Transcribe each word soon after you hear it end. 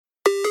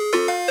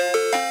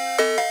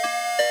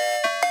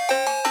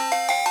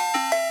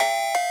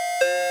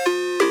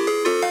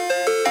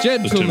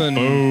Gentlemen.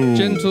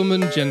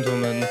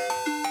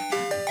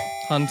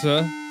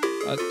 Hunter,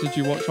 did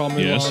you watch our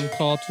Mulan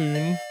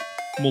cartoon?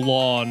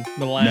 Mulan.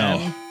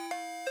 No.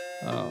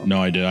 Oh.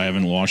 No, I did. I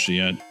haven't watched it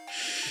yet.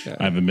 Okay.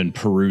 I haven't been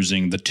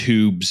perusing the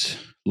tubes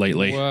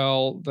lately.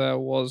 Well, there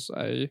was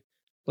a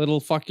little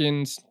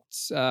fucking,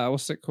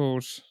 what's it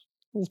called?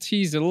 Little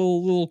teaser,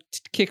 little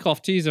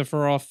kickoff teaser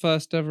for our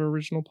first ever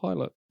original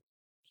pilot.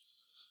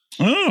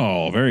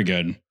 Oh, very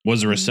good.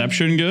 Was the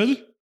reception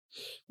good?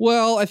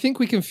 Well, I think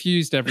we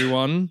confused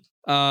everyone.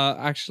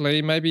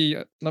 Actually, maybe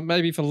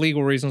for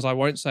legal reasons, I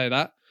won't say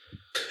that.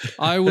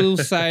 I will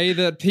say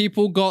that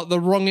people got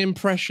the wrong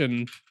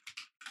impression.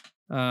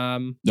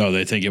 No,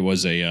 they think it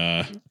was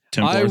a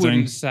Templar I thing.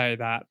 wouldn't say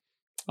that.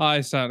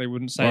 I certainly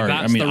wouldn't say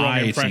that's the wrong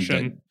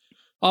impression.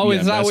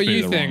 Is that what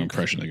you the think? Wrong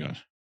impression they got.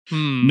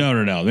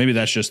 No. Maybe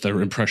that's just the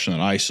impression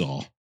that I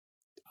saw.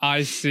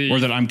 I see. Or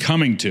that I'm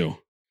coming to.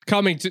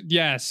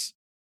 Yes,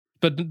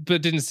 but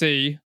didn't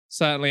see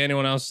certainly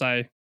anyone else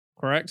say.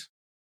 Correct.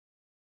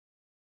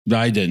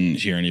 I didn't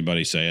hear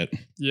anybody say it.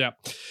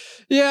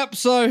 Yep.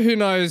 So who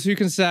knows? Who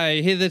can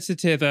say? Hither to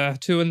thither,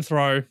 to and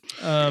fro.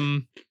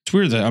 It's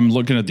weird that I'm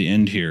looking at the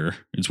end here.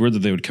 It's weird that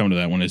they would come to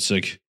that when it's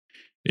like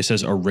it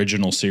says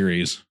original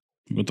series.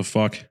 What the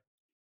fuck?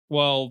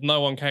 Well, no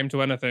one came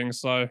to anything,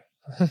 so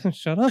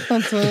shut up,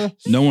 Hunter.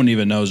 No one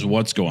even knows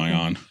what's going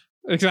on.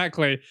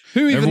 Exactly.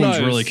 Who even Everyone's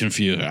knows? really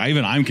confused.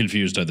 I'm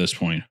confused at this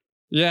point.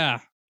 Yeah.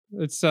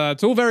 It's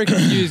all very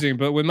confusing,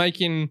 but we're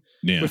fucking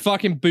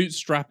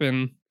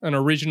bootstrapping an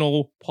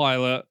original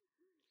pilot.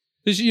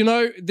 This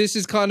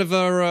is kind of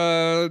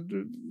a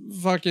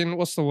fucking,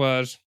 what's the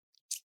word?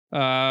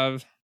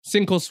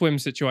 Sink or swim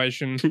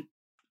situation.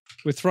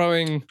 We're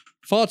throwing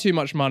far too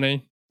much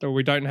money that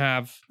we don't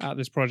have at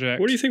this project.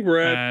 What do you think we're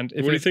at?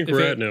 What do you think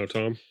we're at now,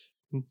 Tom?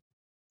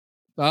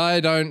 I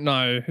don't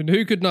know.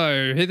 Who could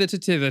know? Hither to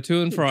thither,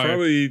 to and fro.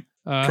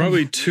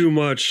 Probably too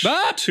much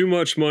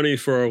money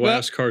for our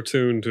last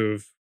cartoon to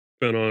have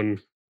been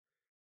on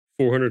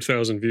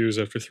 400,000 views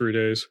after 3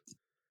 days.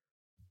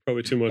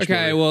 Probably too much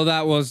money. Well,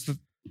 that was...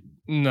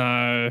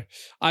 No.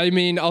 I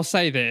mean, I'll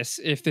say this.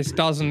 If this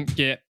doesn't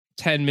get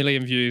 10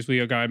 million views, we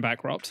are going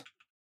bankrupt.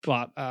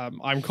 But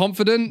I'm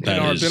confident in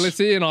our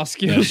ability and our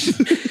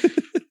skills.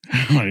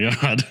 Oh my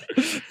God.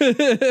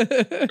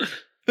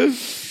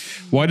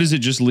 Why does it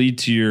just lead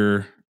to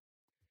your...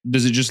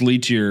 Does it just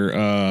lead to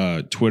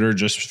your Twitter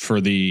just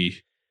for the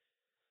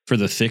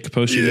thick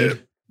post you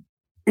did?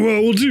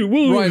 Well, we'll do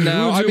more.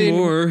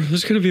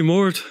 There's going to be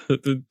more,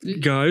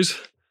 guys.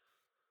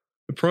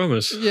 I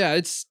promise. Yeah,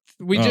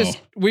 we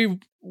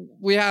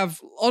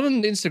have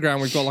on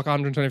Instagram we've got like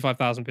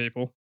 125,000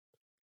 people,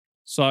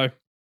 so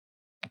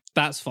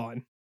that's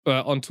fine.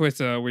 But on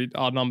Twitter,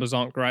 our numbers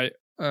aren't great,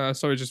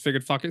 so we just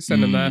figured, fuck it,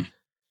 send them there.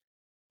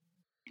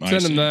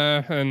 Send them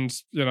there, and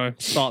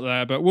start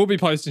there. But we'll be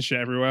posting shit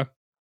everywhere.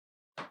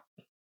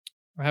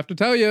 I have to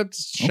tell you,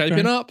 it's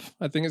shaping up.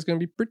 I think it's going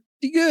to be pretty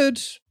good.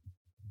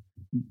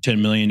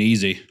 10 million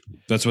easy.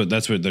 That's what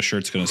the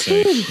shirt's going to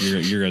say.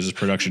 Your guys'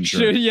 production shirt.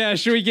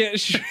 Should we get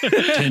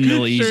 10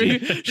 mil easy?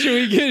 Should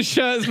we get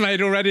shirts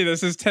made already that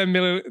says 10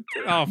 million?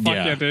 Oh, fuck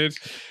yeah, dude.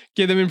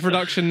 Get them in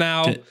production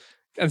now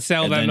and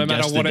sell them no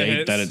matter what it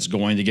is. That it's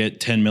going to get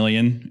 10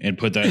 million and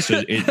put that so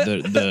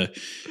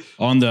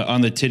on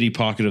the titty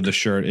pocket of the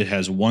shirt it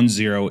has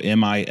 10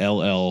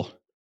 MILL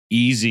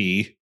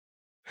easy.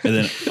 And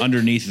then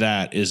underneath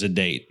that is a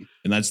date.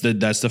 And that's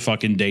the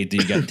fucking date that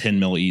you got 10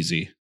 mil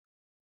easy.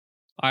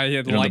 On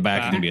the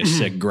back, it's going to be a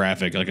sick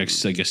graphic, like a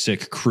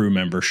sick crew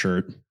member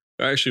shirt.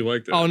 I actually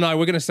like that. Oh, no,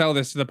 we're going to sell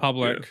this to the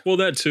public. Yeah. Well,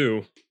 that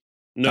too.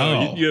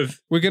 No,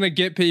 we're going to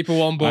get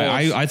people on board.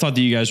 I thought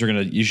that you guys were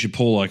you should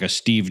pull like a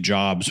Steve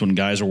Jobs when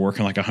guys are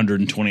working like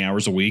 120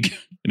 hours a week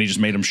and he just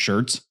made them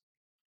shirts.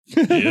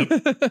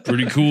 Yep.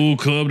 Pretty cool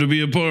club to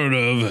be a part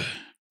of.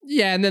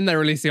 Yeah, and then they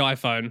release the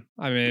iPhone.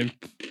 I mean,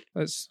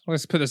 let's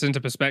put this into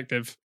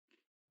perspective.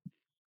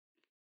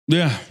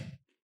 Yeah,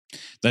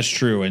 that's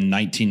true. In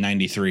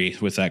 1993,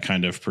 with that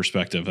kind of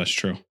perspective, that's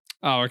true.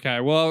 Oh, okay.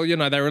 Well,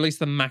 they released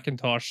the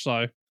Macintosh,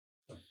 so.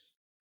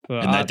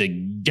 But, and that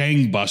did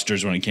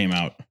gangbusters when it came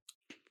out.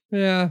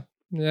 Yeah,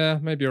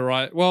 maybe you're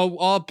right. Well,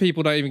 our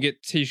people don't even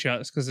get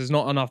T-shirts because there's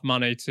not enough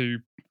money to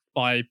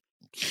buy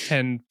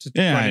 10 to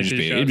 20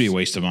 T-shirts. It'd be a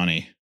waste of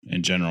money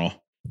in general.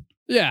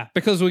 Yeah,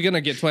 because we're going to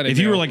get 20. If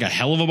you were like a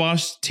Hell of a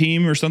Boss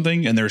team or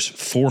something and there's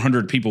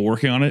 400 people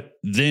working on it,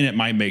 then it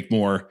might make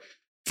more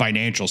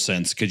financial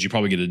sense because you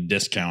probably get a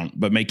discount.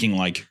 But making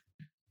like,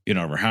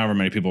 however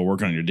many people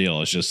working on your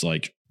deal, it's just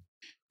like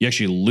you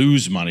actually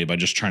lose money by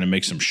just trying to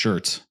make some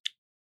shirts.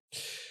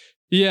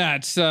 Yeah,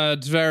 it's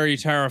very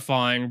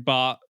terrifying,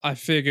 but I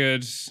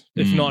figured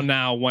if not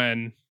now,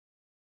 when?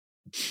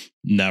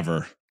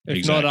 Never.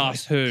 If not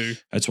us, who?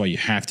 That's why you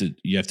have to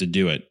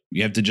do it.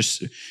 You have to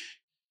just...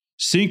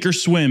 Sink or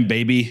swim,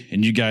 baby.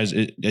 And you guys,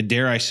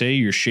 dare I say,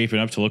 you're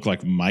shaping up to look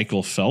like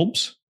Michael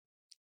Phelps?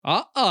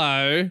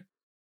 Uh-oh.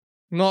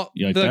 Not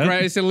the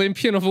greatest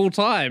Olympian of all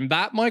time.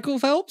 That Michael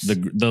Phelps?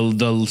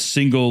 The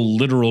single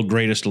literal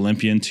greatest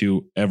Olympian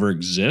to ever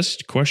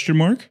exist? Question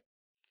mark?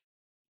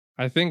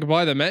 I think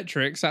by the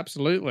metrics,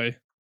 absolutely.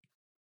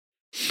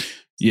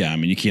 Yeah, I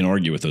mean, you can't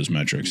argue with those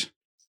metrics.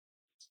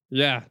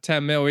 Yeah,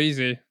 10 mil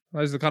easy.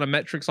 Those are the kind of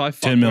metrics I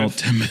fuck 10 mil,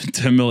 with.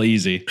 10 mil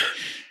easy.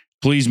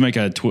 Please make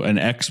an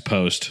X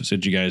post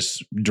since you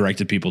guys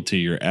directed people to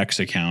your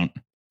X account.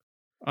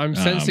 I'm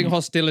sensing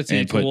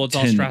hostility towards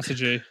our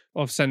strategy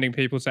of sending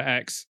people to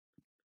X.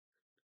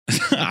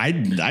 I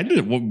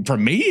did. Well, for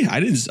me, I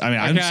didn't. I mean,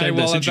 I'm saying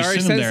that since you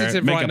send them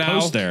there, make a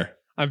post there.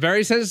 I'm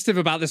very sensitive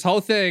about this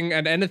whole thing,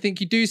 and anything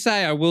you do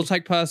say, I will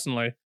take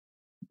personally.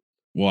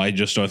 Well, I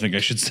just don't think I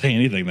should say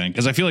anything then,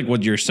 because I feel like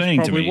what you're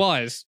saying to me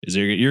wise. is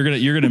you're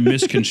gonna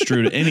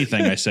misconstrue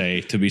anything I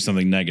say to be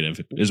something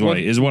negative. Is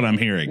what I'm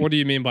hearing. What do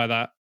you mean by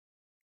that?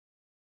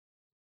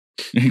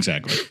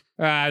 Exactly.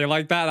 You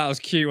like that? That was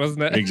cute,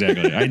 wasn't it?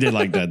 Exactly. I did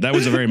like that. That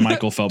was a very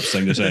Michael Phelps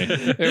thing to say.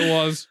 It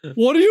was.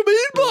 What do you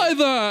mean by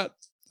that?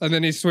 And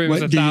then he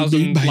swims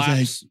 1,000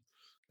 laps.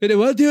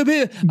 What do you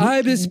mean?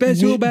 I'm a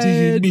special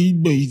man. What do you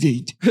mean by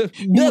that?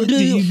 What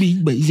do you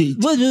mean by that?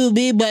 What do you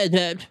mean by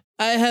that?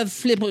 I have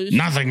flippers.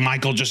 Nothing,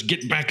 Michael. Just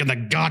get back in the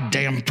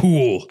goddamn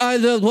pool. I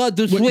don't want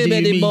to swim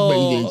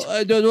anymore.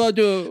 I don't want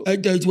to. I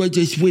don't want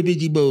to swim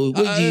anymore.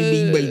 What do you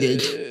mean by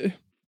that?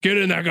 Get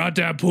in that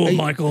goddamn pool,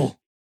 Michael.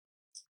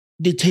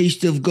 The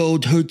taste of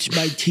gold hurts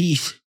my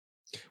teeth.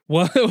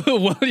 What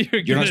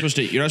you're not supposed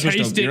to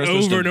taste it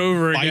over and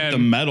over bite again. the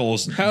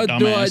metals. How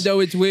do I know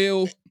it's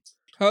real?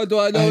 How do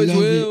I know it's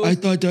real? I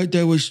thought that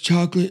there was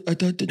chocolate. I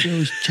thought that there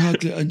was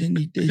chocolate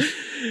underneath this.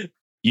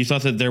 You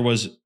thought that there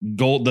was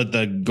gold, that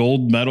the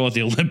gold medal at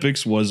the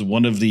Olympics was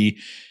one of the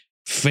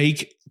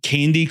fake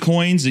candy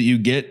coins that you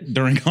get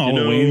during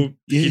Halloween?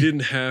 He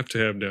didn't have to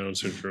have Down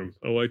syndrome.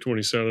 I liked when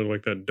he sounded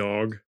like that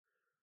dog.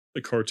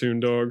 The cartoon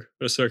dog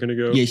a second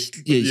ago. Yes,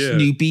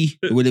 Snoopy,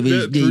 or whatever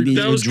his name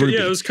is.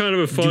 It was kind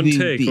of a fun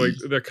take. Like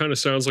that kind of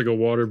sounds like a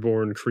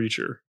waterborne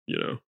creature,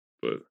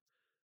 But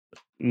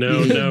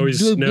now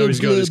he's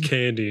got his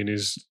candy and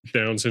he's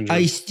Down syndrome.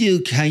 I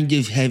still kind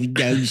of have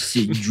Down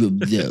syndrome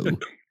though.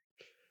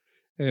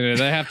 They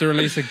have to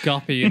release a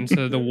guppy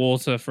into the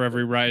water for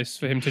every race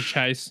for him to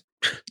chase.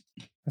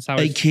 That's how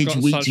I can't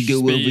wait to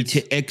go over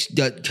to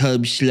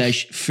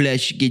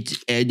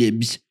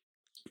x.com/flashgetsadams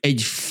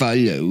and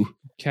follow.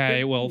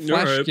 Okay, well,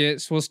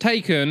 Flashgits was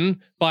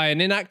taken by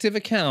an inactive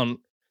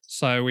account,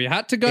 so we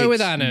had to go with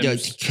Adams.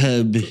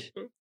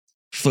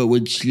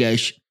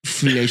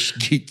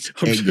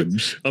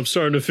 x.com/flashgetsadams. I'm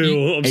starting to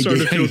feel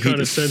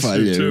kind of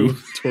sensitive too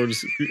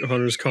towards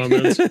Hunter's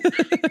comments. I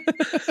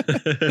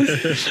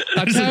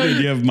just the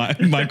idea of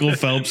Michael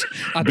Phelps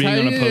being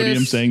on a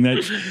podium saying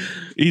that.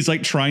 He's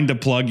like trying to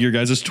plug your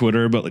guys'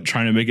 Twitter, but like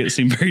trying to make it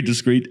seem very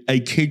discreet. I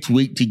can't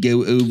wait to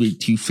go over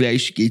to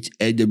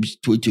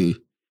Flashgetsadams' Twitter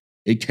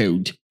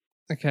account.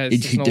 Okay,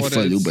 and hit the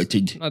follow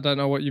button. I don't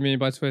know what you mean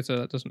by Twitter.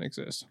 That doesn't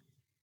exist.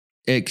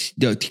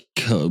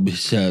 X.com,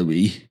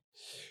 sorry.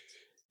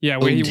 Yeah,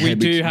 we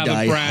do have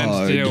a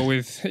brand deal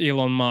with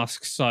Elon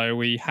Musk, so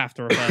we have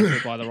to refer to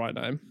it by the right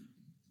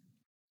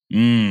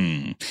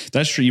name.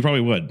 That's true. You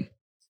probably would.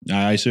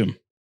 I assume.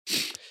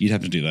 You'd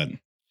have to do that.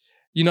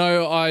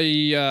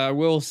 I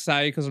will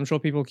say, because I'm sure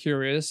people are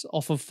curious,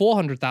 off of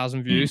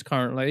 400,000 views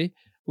currently,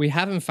 we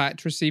have in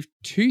fact received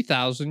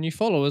 2,000 new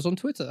followers on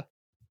Twitter.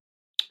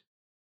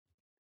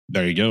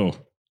 There you go.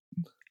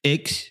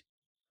 X.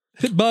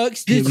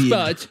 Bucks this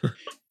spot.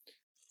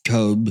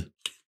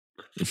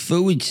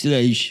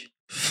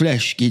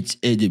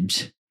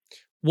 com/Flashgetsadams.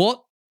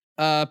 What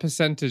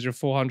percentage of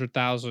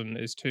 400,000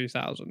 is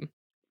 2,000?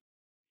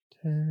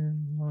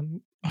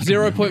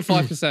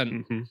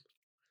 0.5%.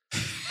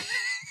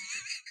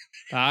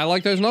 I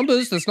like those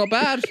numbers. That's not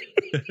bad.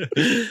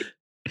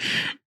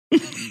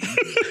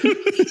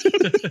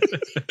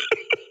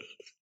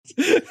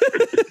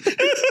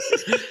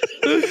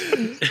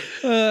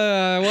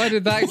 Why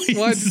did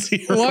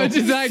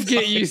that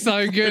get you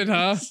so good,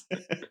 huh?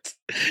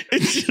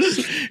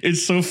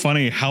 It's so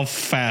funny how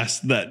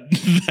fast that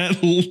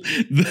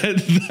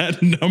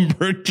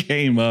number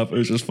came up. It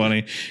was just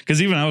funny because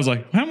even I was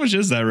like, how much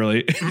is that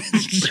really?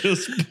 It's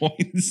just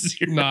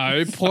 0.0.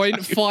 No,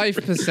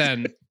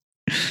 0.5%.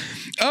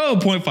 Oh,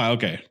 0.5.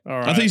 Okay. All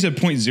right. I think you said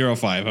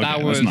 0.05. Okay,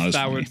 that would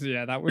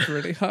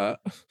really hurt.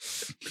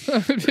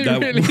 That would be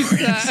really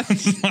sad.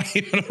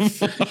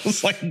 I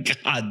was like,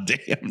 God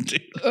damn,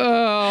 dude.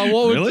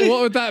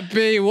 What would that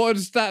be? What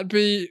would that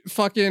be?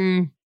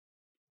 Fucking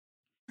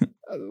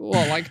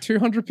like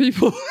 200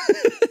 people?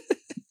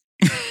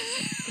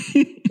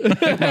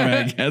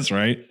 I guess,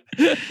 right?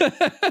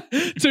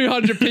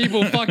 200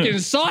 people fucking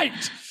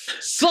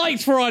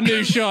psyched for our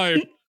new show.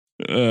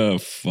 Oh,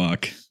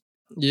 fuck.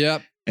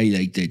 Yep. I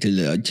like that a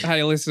lot.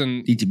 Hey,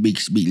 listen. It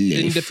makes me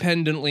laugh.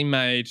 Independently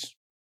made.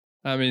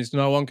 That means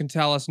no one can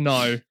tell us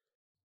no.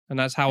 And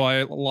that's how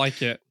I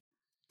like it.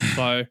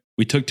 So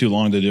we took too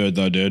long to do it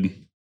though, dude.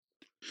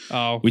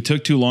 Oh. We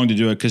took too long to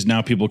do it because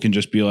now people can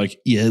just be like,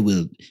 yeah,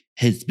 well,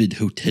 Husband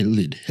Hotel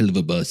and Hell of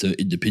a Boss are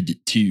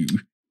independent too.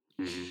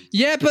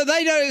 Yeah, but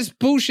they don't, it's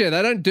bullshit.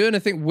 They don't do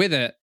anything with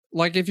it.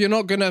 Like if you're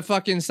not going to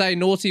fucking say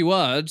naughty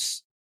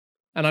words,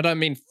 and I don't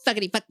mean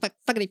fuckity fuck fuck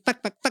fuckity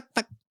fuck fuck fuck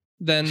fuck.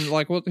 then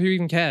like, what? Who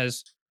even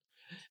cares?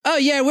 Oh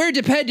yeah, we're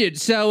independent,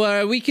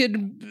 so we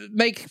could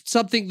make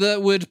something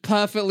that would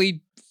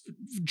perfectly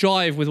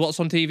jive with what's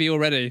on TV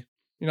already.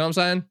 You know what I'm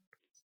saying?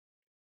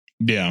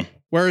 Yeah.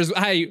 Whereas,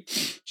 hey, do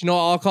you know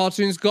what our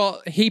cartoons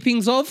got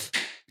heapings of?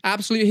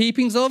 Absolute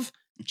heapings of?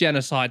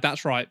 Genocide.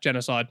 That's right,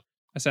 genocide.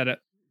 I said it.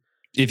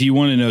 If you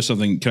want to know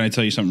something, can I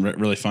tell you something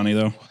really funny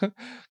though?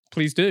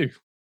 Please do.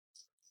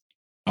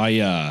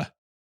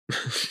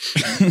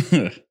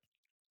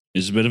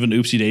 It's a bit of an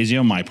oopsie daisy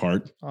on my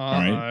part. All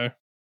Uh-oh. right.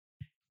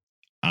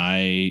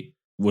 I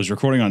was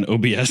recording on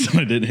OBS and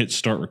I didn't hit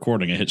start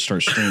recording. I hit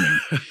start streaming.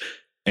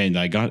 And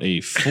I got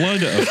a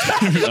flood of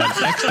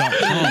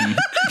X.com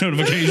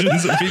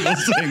notifications of people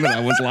saying that I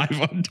was live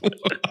on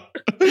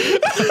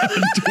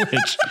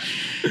Twitch.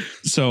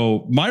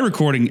 So my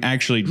recording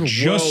actually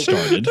just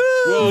started,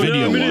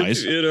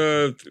 video-wise.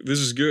 This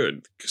is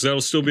good because that'll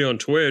still be on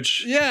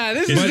Twitch. Yeah,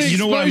 this is But the you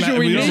know what I'm exposure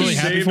we really need.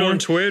 happy Saved for? on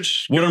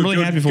Twitch. What I'm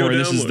really happy for, and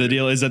this is download the it.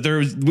 deal, is that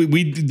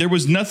there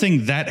was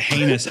nothing that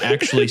heinous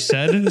actually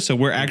said, so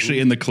we're actually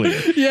in the clear.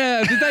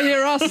 Yeah, did they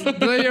hear us? Did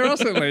they hear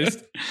us at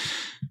least?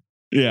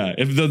 Yeah,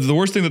 if the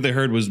worst thing that they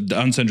heard was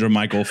Down syndrome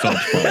Michael Phelps,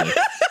 probably.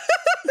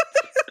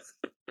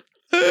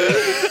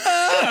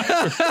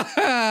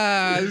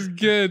 It's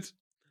good.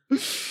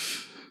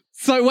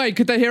 So wait,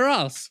 could they hear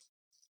us?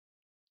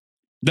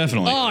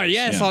 Definitely. Oh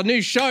yes, Yeah. our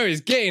new show is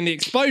getting the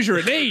exposure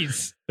it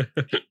needs.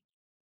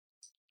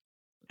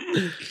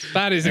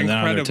 That is And now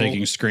incredible. they're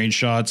taking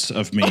screenshots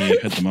of me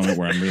at the moment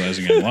where I'm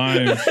realizing I'm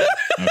live.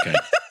 Okay.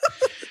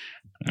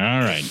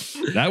 All right.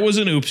 That was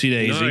an oopsie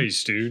daisy.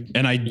 Nice, dude.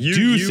 And I You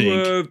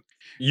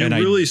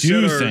really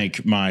set our,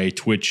 think my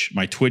Twitch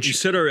You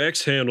said our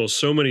X handle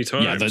so many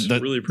times. the-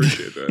 really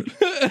appreciate that.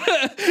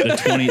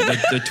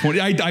 the 20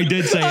 I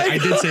did say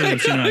it an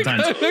obscene amount of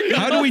times.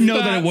 How do we know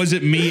that it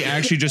wasn't me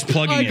actually just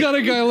plugging I it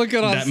gotta go look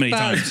at our that many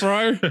stats,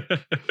 times? bro.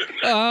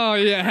 Oh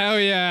yeah, hell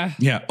yeah.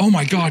 Yeah. Oh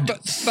my god.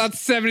 That's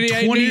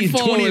 78 20 new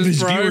followers, 20 of his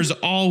bro. viewers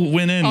all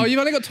went in. Oh, you've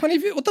only got 20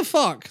 views? What the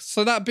fuck?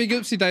 So that big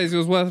oopsie daisy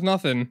was worth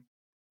nothing.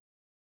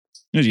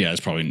 Yeah,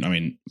 it's probably. I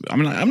mean,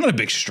 I'm not a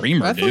big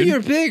streamer, I dude. thought you were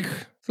big.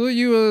 Thought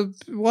you were.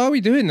 Why are we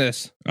doing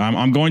this?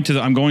 I'm going to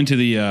the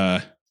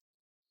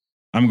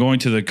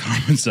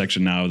comment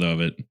section now though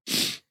of it.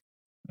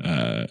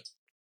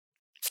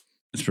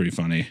 It's pretty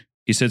funny.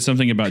 He said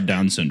something about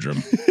Down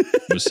syndrome.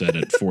 Was said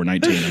at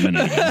 4:19 a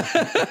minute ago.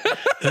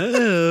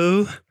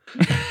 Oh.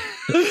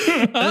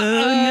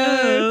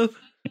 Oh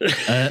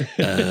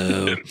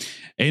Uh-oh.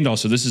 And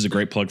also, this is a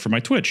great plug for my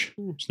Twitch.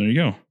 So there you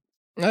go.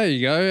 There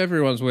you go.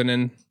 Everyone's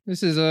winning.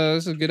 This is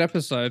a good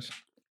episode.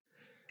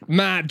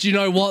 Matt, do you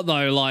know what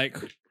though? Like,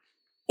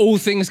 all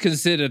things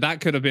considered, that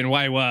could have been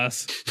way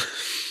worse.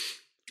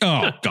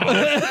 Oh god.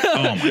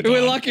 Oh my god.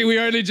 We're lucky we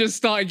only just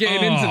started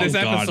getting into this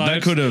episode.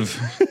 That could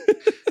have.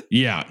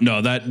 Yeah,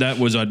 no,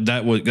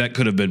 that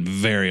could have been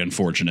very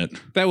unfortunate.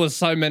 There was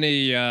so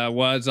many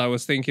words I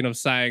was thinking of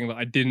saying that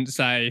I didn't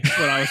say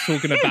when I was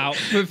talking about.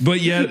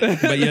 But yet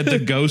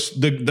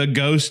the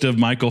ghost of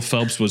Michael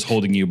Phelps was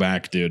holding you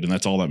back, dude, and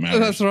that's all that matters.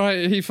 That's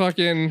right. He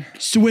fucking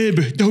Swim,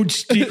 don't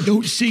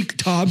sink,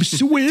 Tom.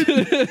 Swim.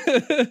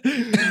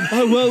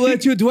 I won't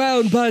let you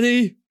drown,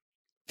 buddy.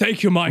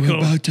 Thank you,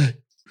 Michael.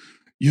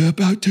 You're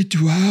about to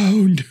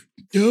drown.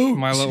 Don't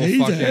My little say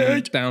fucking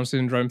that. Down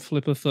syndrome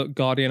flipper foot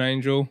guardian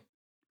angel.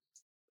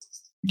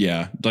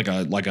 Yeah, like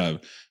a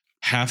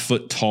 1/2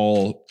 foot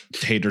tall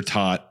tater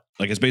tot.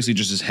 Like it's basically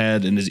just his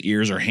head and his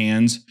ears are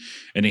hands,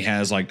 and he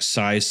has like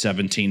size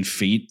 17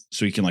 feet,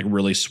 so he can like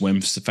really swim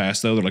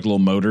fast though. They're like little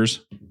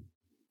motors.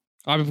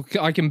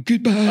 I can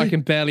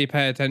barely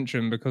pay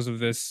attention because of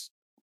this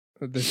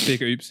big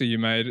oopsie you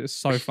made. It's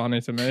so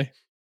funny to me.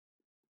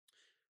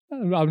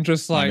 I'm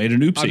just like, I made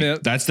an oopsie. I mean,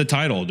 That's the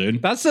title, dude.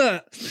 that's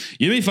a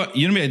You know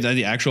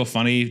the actual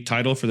funny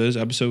title for this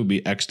episode would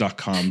be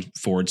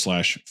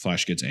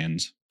x.com/Flash Gets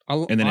Ends.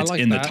 And then it's like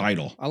in that. the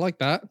title. I like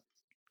that.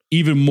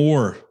 Even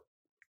more.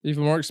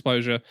 Even more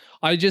exposure.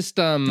 I just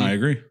I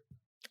agree.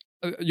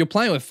 You're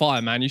playing with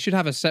fire, man. You should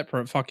have a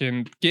separate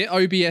fucking get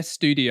OBS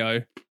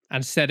Studio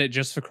and set it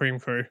just for Cream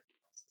Crew.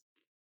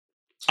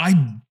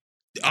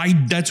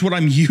 That's what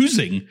I'm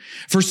using.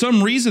 For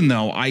some reason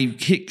though, I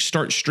hit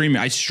start streaming.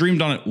 I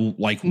streamed on it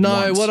like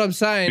once. What I'm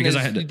saying Because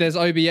is there's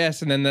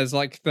OBS and then there's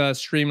like the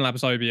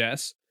Streamlabs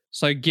OBS.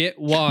 So get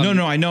one.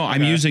 No, I know.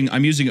 Okay.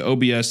 I'm using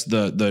OBS,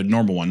 the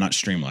normal one, not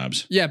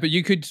Streamlabs. Yeah, but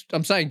you could.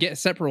 I'm saying get a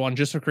separate one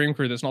just for Cream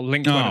Crew that's not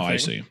linked to Oh, anything. I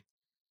see.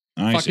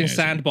 Fucking I see.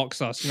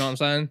 sandbox us. You know what I'm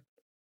saying?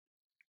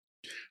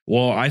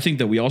 Well, I think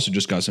that we also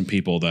just got some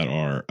people that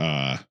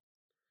are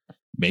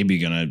maybe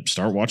gonna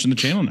start watching the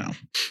channel now.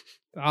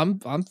 I'm Even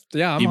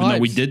hyped. though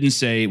we didn't.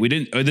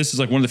 This is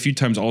like one of the few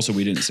times also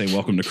we didn't say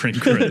welcome to Cream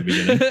Crew at the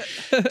beginning.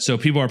 So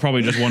people are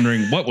probably just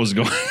wondering what was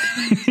going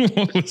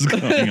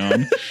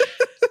on.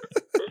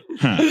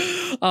 Huh.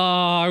 Oh,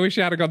 I wish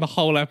I had got the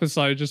whole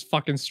episode just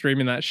fucking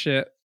streaming that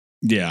shit.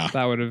 Yeah.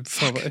 That would have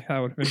been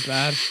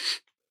bad.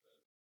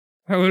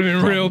 That would have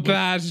been real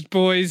bad,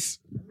 boys.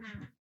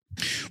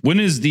 When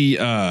is the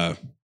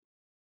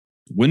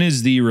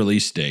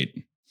release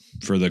date?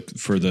 for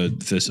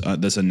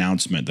this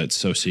announcement that's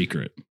so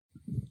secret?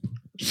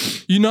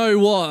 You know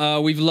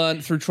what? We've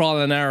learned through trial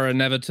and error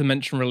never to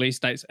mention release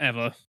dates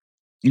ever.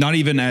 Not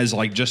even as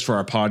like just for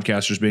our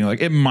podcasters being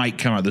like, it might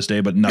come out this day,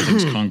 but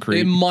nothing's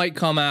concrete. It might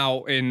come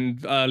out in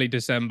early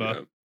December.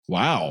 Yeah.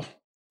 Wow.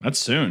 That's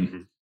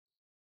soon.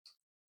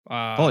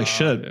 Holy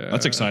shit. Yeah.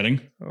 That's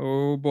exciting.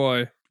 Oh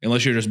boy.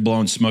 Unless you're just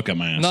blowing smoke at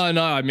my ass.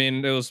 No. I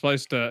mean, it was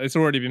supposed to. It's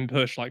already been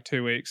pushed like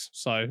 2 weeks,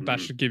 so that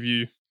should give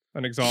you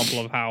an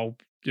example of how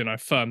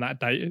firm that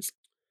date is.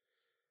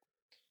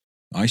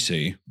 I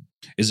see.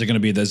 Is it going to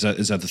be? Is that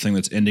the thing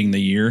that's ending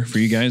the year for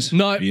you guys?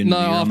 No.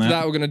 After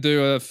that, we're going to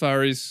do a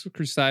Furries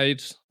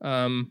Crusade.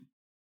 To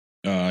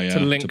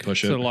link to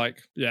push it.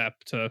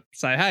 To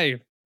say, hey,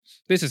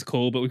 this is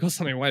cool, but we've got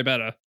something way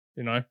better.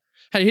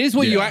 Hey, here's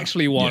what you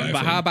actually want,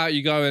 but how about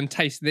you go and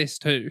taste this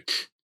too?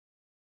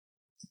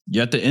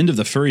 Yeah, at the end of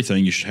the furry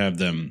thing, you should have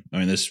them. I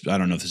mean, I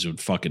don't know if this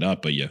would fuck it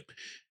up, but you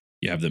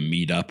have them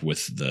meet up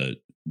with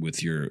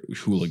your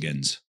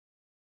hooligans.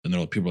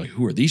 And people are like,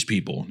 who are these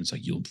people? And it's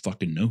like, you'll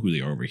fucking know who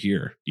they are over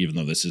here, even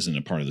though this isn't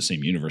a part of the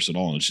same universe at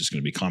all. And it's just going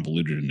to be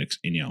convoluted and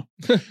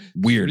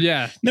weird.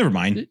 Yeah. Never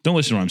mind. Don't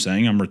listen to what I'm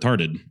saying. I'm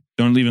retarded.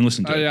 Don't even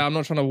listen to it. Yeah, I'm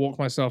not trying to walk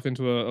myself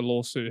into a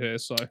lawsuit here,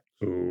 so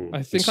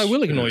I think I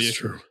will ignore you.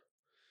 True.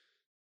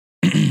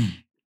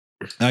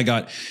 I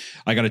got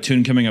a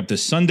tune coming up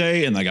this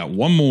Sunday, and I got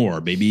one more,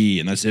 baby,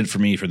 and that's it for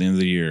me for the end of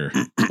the year.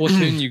 What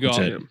tune you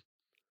got?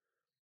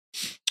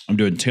 I'm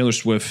doing Taylor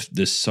Swift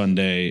this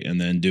Sunday,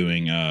 and then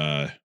doing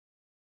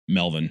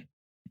Melvin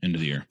end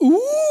of the year.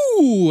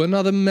 Ooh,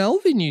 another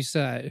Melvin, you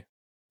say?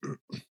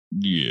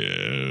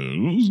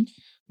 Yes.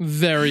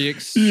 Very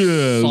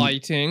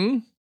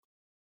exciting.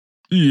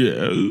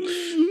 Yes.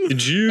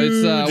 Did you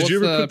ever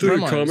put the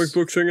promos? comic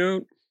book thing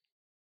out?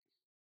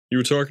 You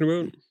were talking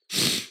about?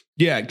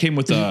 Yeah, it came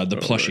with the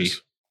plushie.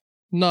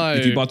 Nice. No.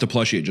 If you bought the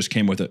plushie, it just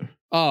came with it.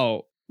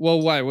 Oh,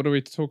 well, wait, what are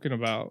we talking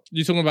about?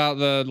 You talking about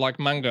the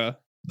manga?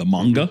 The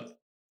manga?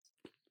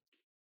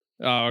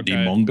 Oh, okay. The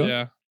manga?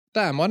 Yeah.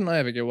 Damn, why didn't I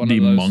ever get one The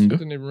of those? manga? I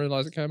didn't even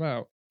realize it came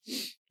out.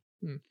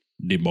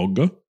 The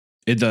manga?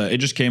 It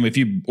just came. If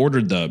you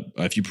pre-ordered the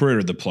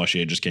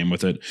plushie, it just came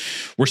with it.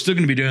 We're still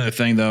going to be doing the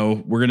thing though.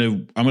 I'm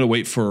going to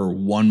wait for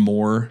one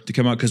more to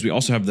come out because we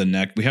also have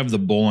we have the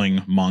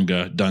bowling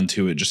manga done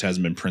too. It just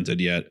hasn't been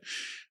printed yet.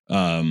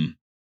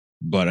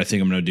 But I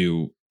think I'm going to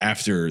do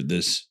after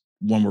this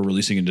one we're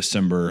releasing in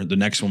December. The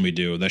next one we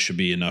do, that should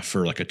be enough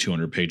for like a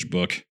 200-page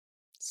book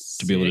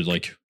to be able to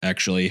like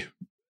actually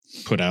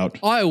put out.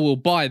 I will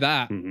buy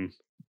that. Mm-hmm.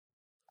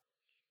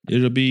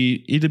 It'll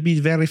be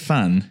very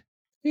fun.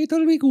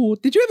 It'll be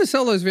good. Did you ever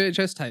sell those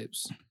VHS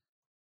tapes?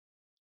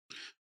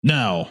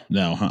 No.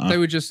 They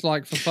were just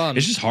like for fun.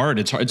 It's just hard.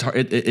 It's hard.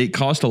 It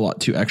cost a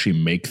lot to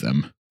actually make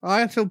them.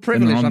 I feel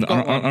privileged.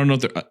 I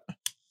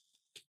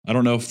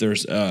don't know if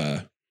there's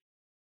I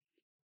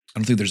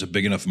don't think there's a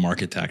big enough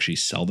market to actually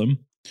sell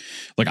them.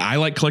 Like I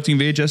like collecting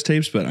VHS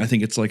tapes, but I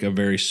think it's like a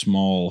very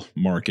small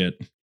market.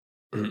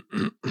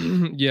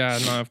 Yeah,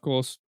 no, of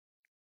course.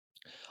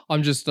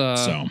 I'm just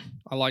so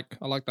I like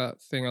that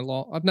thing a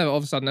lot. I'd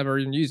never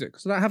even use it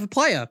because I don't have a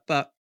player,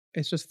 but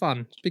it's just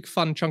fun. It's a big,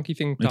 fun, chunky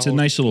thing. It's a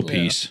nice little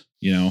piece,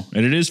 and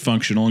it is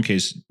functional in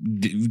case,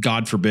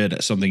 God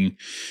forbid, something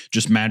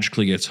just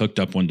magically gets hooked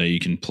up one day. You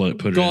can put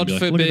it in. God and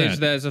be forbid like,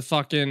 there's a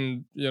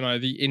fucking,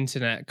 the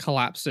internet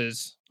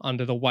collapses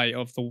under the weight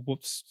of the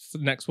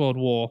next world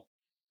war,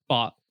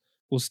 but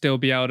we'll still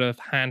be able to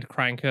hand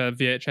crank a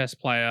VHS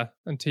player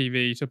and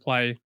TV to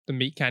play the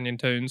Meat Canyon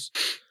tunes.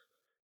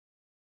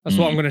 That's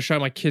what I'm going to show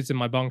my kids in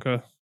my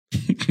bunker.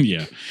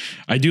 Yeah.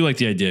 I do like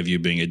the idea of you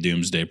being a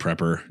doomsday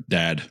prepper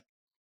dad.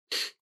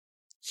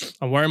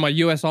 I'm wearing my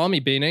US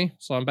Army beanie,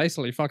 so I'm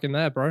basically fucking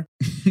there, bro.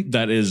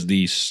 That is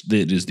the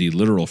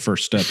literal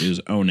first step, is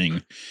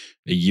owning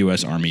a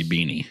US Army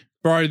beanie.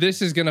 Bro,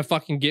 this is going to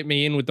fucking get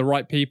me in with the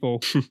right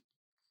people.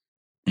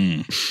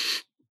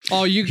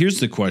 Oh, here's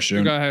the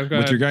question. Go ahead.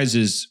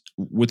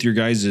 With your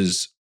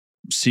guys'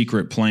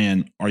 secret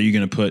plan, are you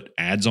going to put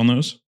ads on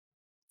those?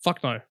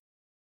 Fuck no.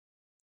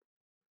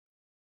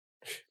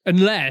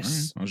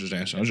 Unless I was just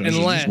asking. I was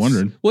just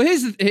wondering. Well,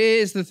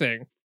 here's the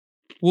thing.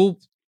 Well,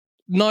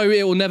 no,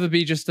 it will never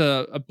be just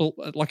a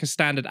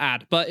standard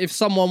ad. But if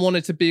someone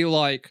wanted to be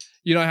like,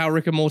 how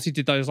Rick and Morty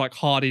did those like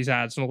Hardee's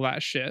ads and all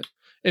that shit.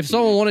 If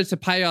someone wanted to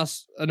pay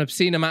us an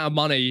obscene amount of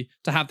money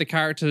to have the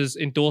characters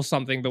endorse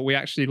something that we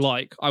actually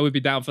like, I would be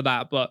down for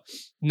that. But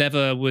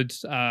never would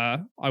I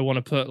want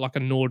to put like a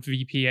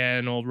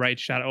NordVPN or Raid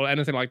Shadow or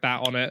anything like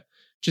that on it.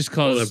 Just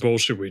because all that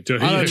bullshit we do.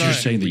 You're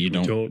saying that you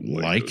don't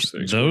like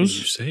those? What are you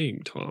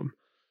saying, Tom?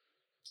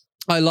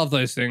 I love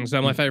those things.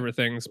 They're my favorite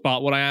things.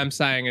 But what I am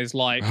saying is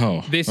like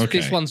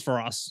this one's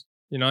for us.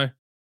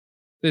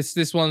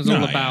 This one's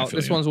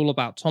all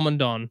about Tom and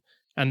Don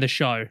and the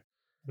show.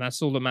 And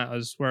that's all that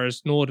matters.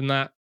 Whereas Nord and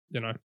that,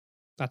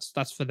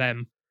 that's for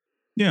them.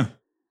 Yeah,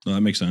 well,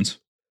 that makes sense.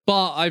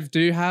 But I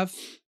do have,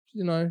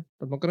 I'm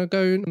not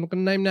gonna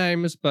name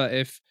names, but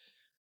if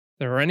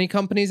there are any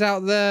companies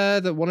out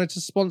there that wanted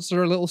to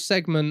sponsor a little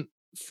segment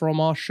from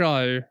our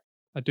show,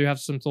 I do have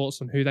some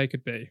thoughts on who they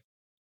could be.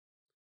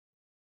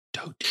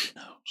 Toad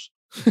knows.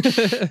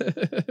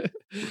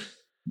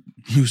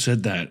 Who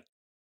said that?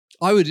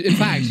 I would, in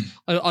fact,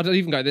 I'd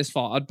even go this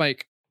far. I'd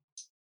make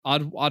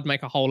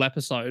a whole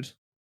episode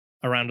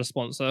around a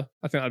sponsor.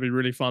 I think that'd be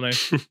really funny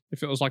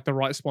if it was like the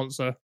right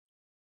sponsor.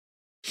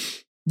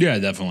 Yeah,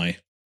 definitely.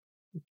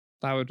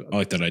 That would. I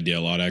like that idea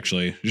a lot,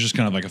 actually. It's just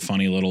kind of like a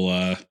funny little,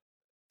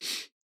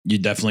 you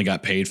definitely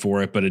got paid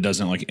for it, but it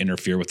doesn't like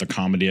interfere with the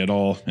comedy at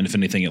all. And if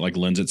anything, it like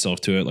lends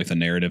itself to it, like the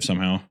narrative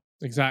somehow.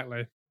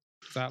 Exactly.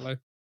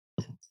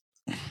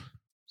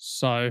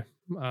 So,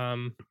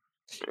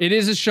 it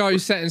is a show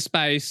set in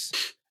space,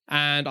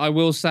 and I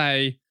will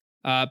say,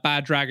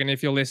 Bad Dragon,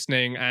 if you're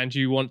listening and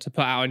you want to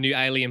put out a new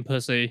alien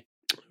pussy,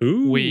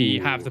 we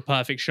have the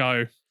perfect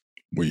show.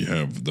 We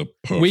have the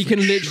perfect We can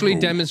literally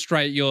show.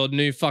 demonstrate your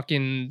new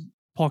fucking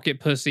pocket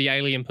pussy,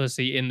 alien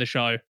pussy in the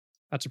show.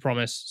 That's a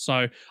promise.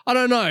 So, I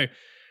don't know.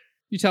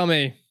 You tell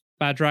me,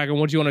 Bad Dragon,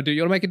 what do you want to do?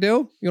 You want to make a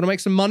deal? You want to make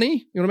some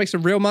money? You want to make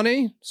some real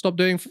money? Stop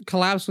doing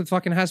collabs with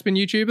fucking has-been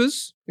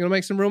YouTubers? You want to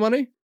make some real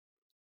money?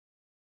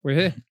 We're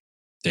here.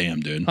 Damn,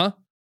 dude. Huh?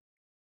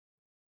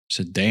 I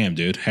said, damn,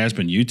 dude. Has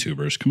been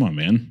YouTubers. Come on,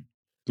 man.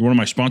 They're one of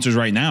my sponsors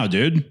right now,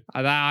 dude.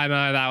 I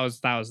know that was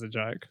the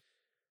joke.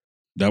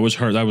 That was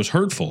hurt. That was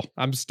hurtful.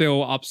 I'm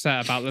still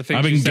upset about the thing.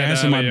 I've been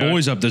gassing my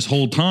boys up this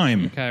whole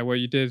time. Okay, well,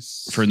 you did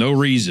for no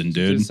reason, You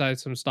dude. did say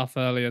some stuff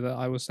earlier that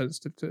I was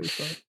sensitive to.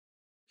 So.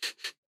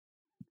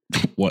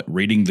 What?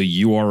 Reading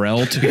the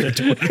URL to your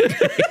Twitter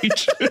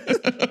page?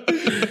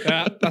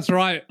 Yeah, that's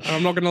right.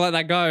 I'm not going to let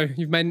that go.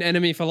 You've made an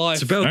enemy for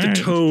life. It's about the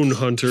tone,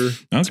 Hunter.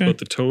 It's about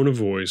the tone of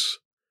voice.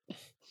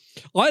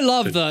 I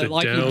love that,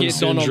 like, Down you get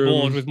Don on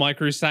syndrome- board with my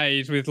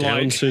crusade with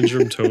Down like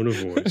syndrome tone of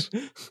voice.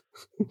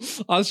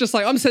 I was just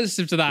like, I'm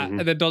sensitive to that, and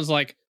then Don's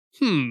like,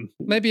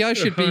 maybe I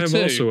should be I'm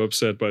too. also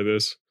upset by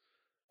this.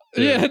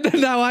 Yeah,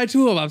 now I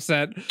too am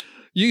upset.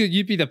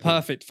 You'd be the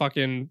perfect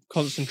fucking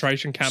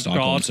concentration camp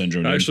Stockholm guard.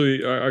 syndrome. dude.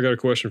 Actually, I got a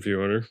question for you,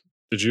 Hunter.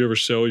 Did you ever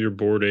sell your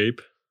bored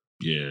ape?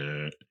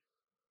 Yeah.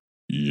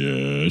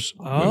 Yes.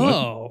 Wait, what?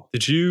 Oh,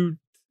 Did you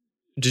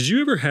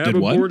ever have Did a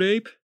what? bored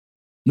ape?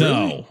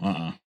 No.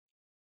 Really?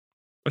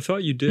 I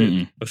thought you did.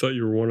 Mm-mm. I thought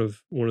you were one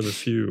of the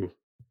few.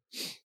 I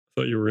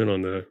thought you were in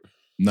on that.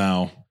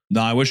 No.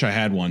 I wish I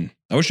had one.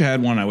 I wish I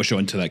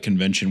went to that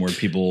convention where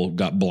people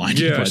got blinded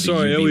Yeah, by I the saw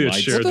UV Elliot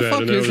lights. shared What the that,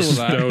 fuck and is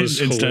all that? that was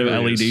Instead of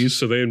hilarious. LEDs?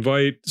 So they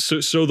invite.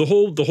 So the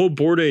whole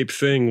bored ape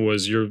thing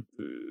was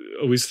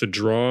at least the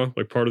draw,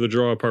 like part of the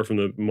draw, apart from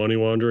the money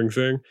laundering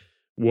thing,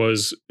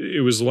 was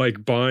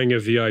like buying a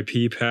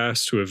VIP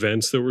pass to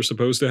events that were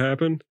supposed to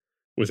happen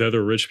with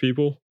other rich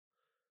people.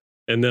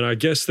 And then I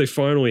guess they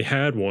finally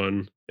had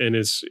one, and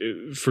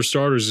for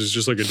starters, it's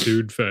just like a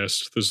dude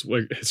fest. There's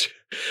like it's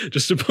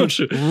just a bunch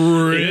of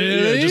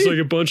Really? just like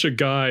a bunch of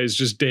guys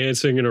just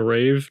dancing in a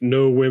rave,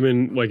 no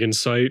women like in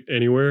sight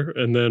anywhere.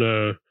 And then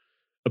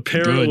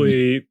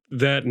apparently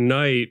that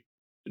night,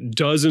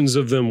 dozens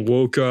of them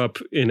woke up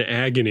in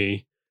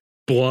agony,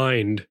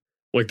 blind,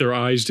 like their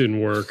eyes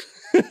didn't work.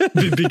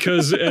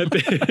 Because at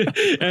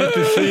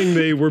the thing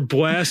they were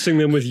blasting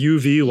them with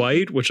UV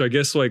light, which I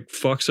guess like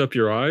fucks up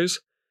your eyes.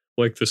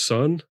 Like the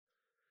sun?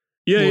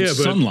 Well, Yeah, it's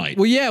but sunlight.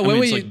 well, yeah. I When mean,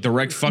 we it's like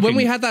direct fucking. when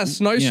we had that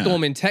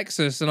snowstorm in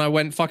Texas, and I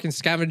went fucking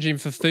scavenging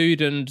for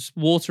food and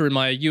water in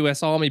my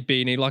U.S. Army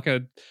beanie, like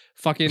a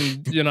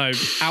fucking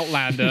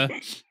Outlander.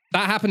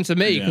 That happened to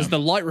me because the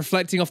light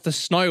reflecting off the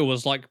snow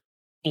was like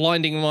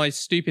blinding my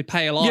stupid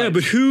pale eyes. yeah,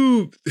 but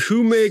who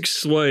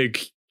makes rave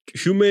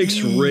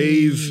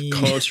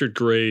concert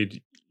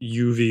grade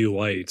UV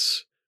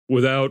lights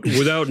without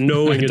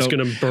knowing it's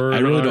going to burn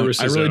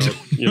irises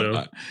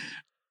out?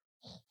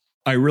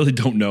 I really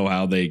don't know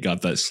how they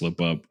got that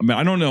slip up. I mean,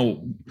 I don't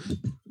know.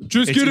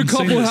 Just It's get a insane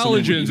couple that someone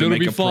would halogens, even it'll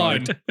make be a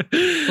fine.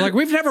 product. Like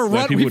we've never Why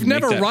run people would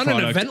make that an product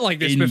event like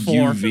this in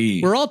before.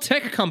 UV. We're all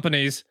tech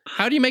companies.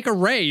 How do you make a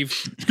rave?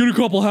 Just get a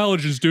couple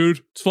halogens,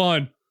 dude. It's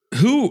fine.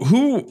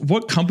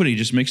 What company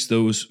just makes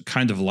those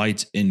kind of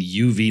lights in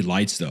UV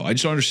lights though? I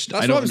just don't understand.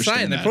 That's I don't what I'm understand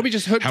saying. They that. probably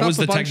just hooked How up is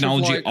a the bunch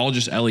technology of all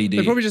just LED?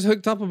 They probably just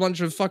hooked up a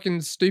bunch of fucking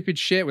stupid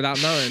shit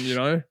without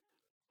knowing,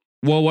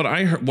 Well, what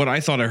I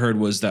thought I heard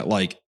was that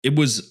like it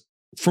was,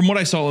 from what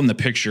I saw in the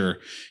picture,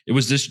 it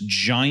was like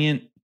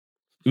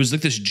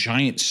this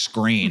giant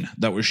screen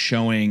that was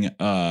showing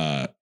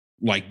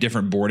like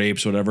different bored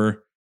apes,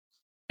 whatever.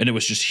 And it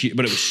was just,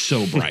 but it was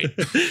so bright.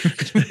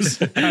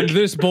 And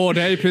this bored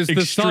ape is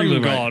the sun Extremely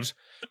bright.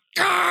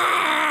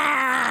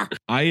 god.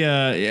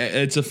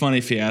 It's a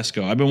funny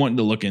fiasco. I've been wanting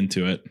to look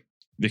into it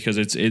because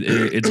it's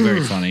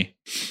very funny.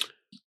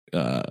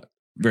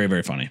 Very,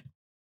 very funny.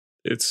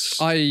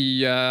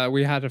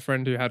 We had a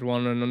friend who had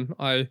one, and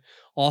I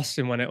asked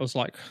him when it was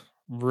like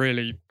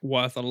really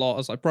worth a lot. I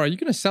was like, bro, are you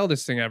going to sell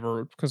this thing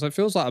ever? Because it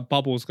feels like a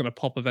bubble's going to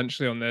pop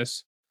eventually on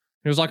this.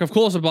 He was like, of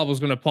course a bubble's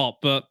going to pop,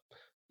 but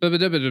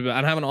and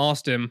I haven't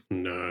asked him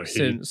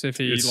since if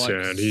he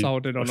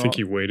sold it or not. I think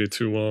he waited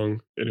too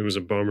long, and it was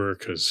a bummer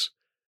because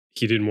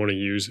he didn't want to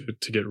use it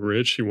to get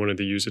rich. He wanted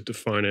to use it to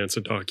finance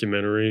a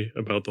documentary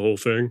about the whole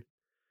thing.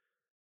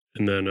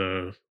 And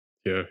then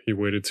Yeah, he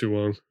waited too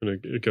long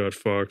and it got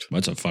fucked.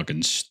 That's a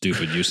fucking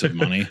stupid use of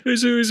money.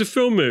 He's a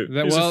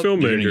filmmaker. He's a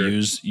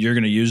filmmaker. You're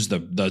gonna use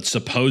the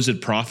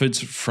supposed profits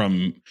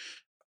from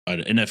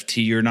an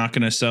NFT you're not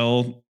gonna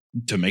sell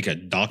to make a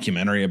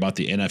documentary about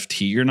the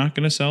NFT you're not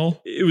gonna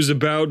sell. It was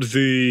about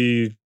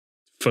the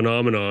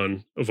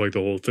phenomenon of like the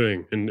whole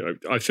thing, and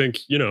I think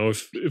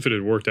if it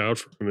had worked out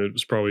for him, it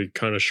was probably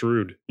kind of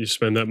shrewd. You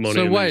spend that money.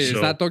 So wait, is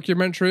that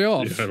documentary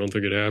off? Yeah, I don't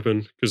think it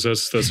happened because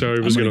that's how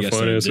he was going to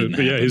finance it.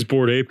 But yeah, his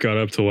Bored Ape got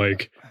up to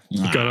like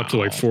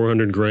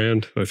 400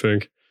 grand, I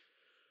think.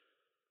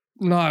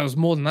 No, it was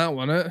more than that,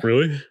 wasn't it?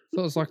 Really? So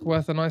it was like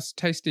worth a nice,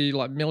 tasty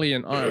like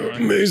million. I don't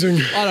know. Amazing.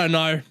 I don't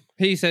know.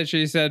 He said,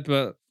 she said,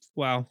 but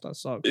wow, that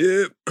sucks.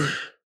 Yeah.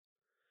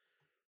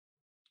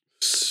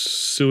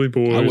 Silly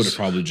boys. I would have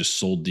probably just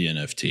sold the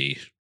NFT.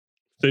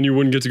 Then you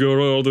wouldn't get to go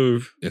to all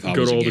the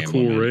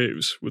cool man.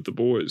 raves with the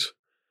boys.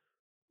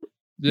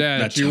 Yeah,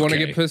 That's do you want to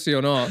okay. get pussy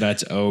or not?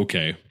 That's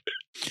okay.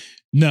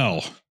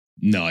 No,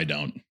 I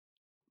don't.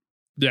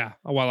 Yeah,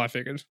 well, I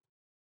figured.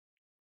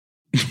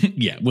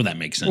 Yeah, well, that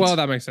makes sense. Well,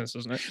 that makes sense,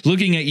 doesn't it?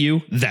 Looking at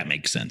you, that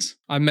makes sense.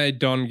 I made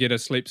Don get a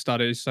sleep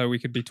study so we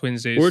could be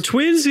twinsies. We're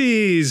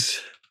twinsies,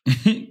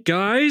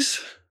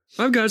 guys.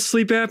 I've got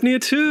sleep apnea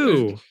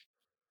too.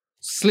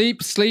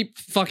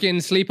 Fucking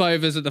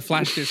sleepovers at the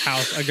Flash Kids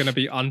house are going to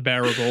be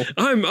unbearable.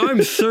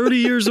 I'm 30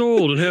 years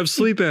old and have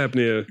sleep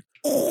apnea.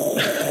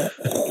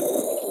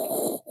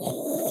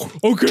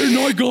 Okay,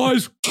 night,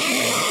 guys.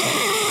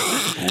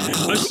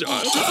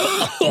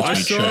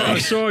 I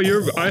saw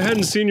your. I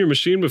hadn't seen your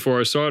machine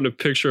before. I saw it in a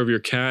picture of your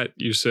cat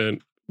you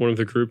sent one of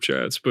the group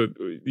chats. But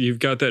you've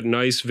got that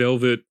nice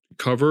velvet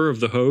cover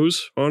of the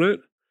hose on it.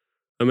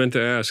 I meant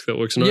to ask. That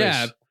looks nice.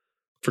 Yeah.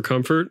 For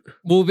comfort.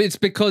 Well, it's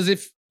because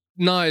if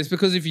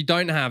you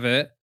don't have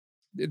it,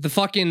 the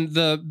fucking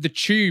the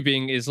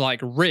tubing is like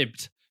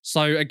ribbed.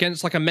 So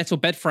against like a metal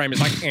bed frame, it's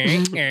like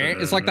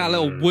it's like that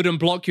little wooden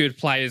block you would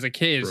play as a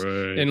kid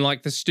in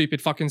like the stupid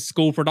fucking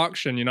school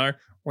production,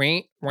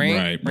 Right.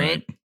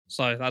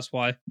 So that's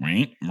why.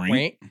 I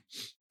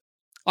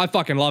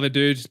fucking love it,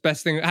 dude. It's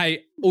best thing.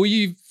 Hey, all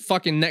you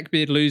fucking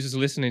neckbeard losers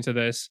listening to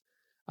this,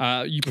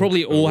 you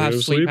probably all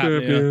have sleep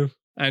apnea.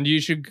 And you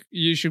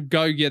should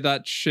go get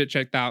that shit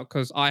checked out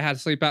because I had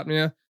sleep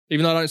apnea,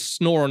 even though I don't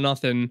snore or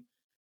nothing.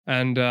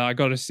 And I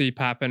got a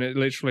CPAP, and it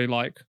literally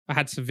I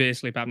had severe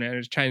sleep apnea, and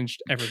it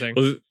changed everything.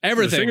 Well,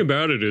 everything. The thing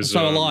about it is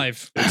I'm so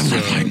alive.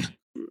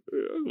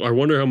 I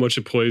wonder how much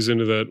it plays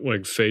into that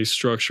like face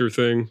structure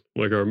thing,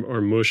 like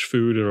our mush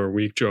food and our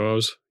weak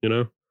jaws.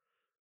 Like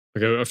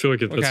I feel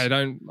like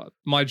Okay,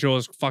 my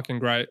jaw's fucking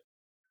great.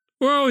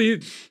 Well,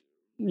 you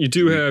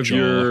do have a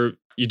narrow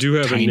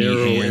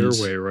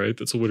hands. airway, right?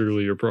 That's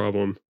literally your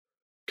problem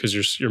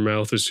because your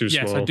mouth is too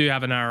small. Yes, I do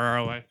have a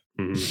narrow airway.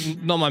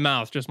 Mm-hmm. Not my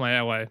mouth, just my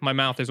airway. My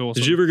mouth is awesome.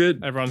 Did you ever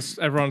get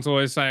everyone's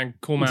always saying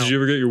cool mouth? Did you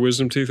ever get your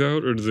wisdom teeth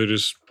out, or did they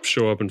just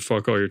show up and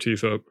fuck all your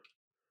teeth up?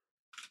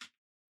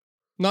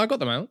 No, I got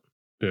them out.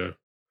 Yeah.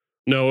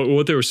 No,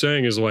 what they were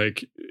saying is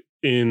like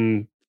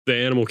in the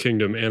animal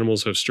kingdom,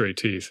 animals have straight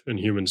teeth and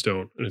humans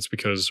don't, and it's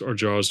because our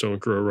jaws don't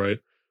grow right.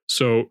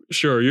 So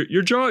sure,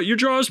 your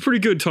jaw is pretty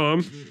good,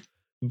 Tom,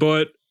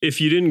 but if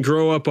you didn't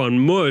grow up on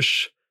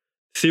mush,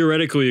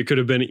 theoretically it could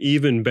have been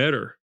even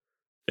better,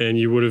 and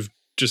you would have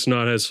just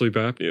not had sleep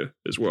apnea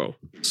as well.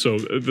 So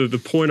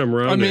the point I'm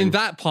rounding. I mean,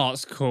 that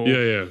part's cool.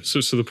 Yeah. So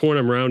the point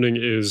I'm rounding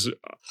is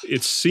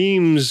it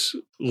seems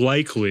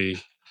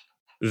likely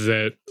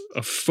that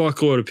a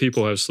fuckload of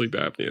people have sleep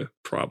apnea,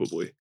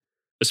 probably.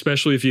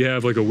 Especially if you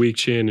have like a weak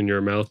chin and you're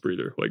a mouth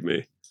breather like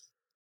me.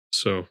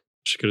 So you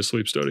should get a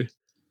sleep study.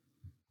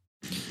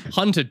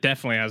 Hunter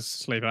definitely has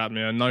sleep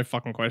apnea, no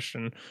fucking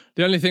question.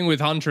 The only thing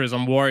with Hunter is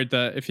I'm worried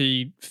that if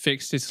he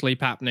fixed his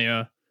sleep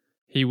apnea,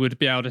 he would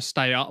be able to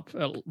stay up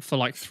for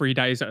like 3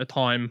 days at a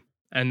time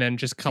and then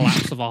just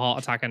collapse of a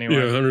heart attack anyway.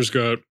 Yeah, Hunter's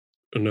got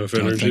enough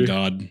energy. Thank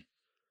God.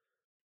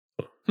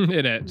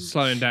 In it,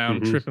 slowing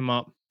down, trip him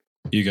up.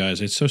 You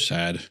guys, it's so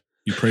sad.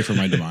 You pray for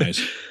my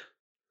demise.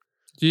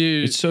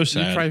 It's so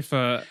sad. You pray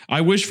for.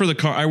 I wish for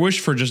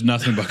just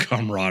nothing but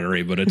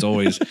camaraderie, but it's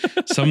always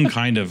some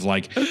kind of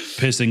like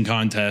pissing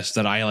contest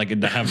that I like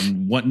to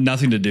want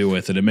nothing to do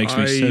with, and it makes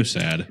me so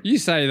sad. You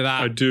say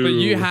that, I do, but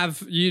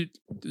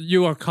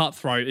you are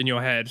cutthroat in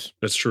your head.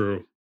 That's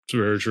true. It's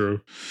very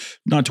true.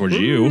 Not towards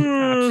you.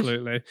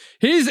 Absolutely.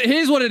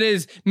 Here's what it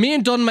is. Me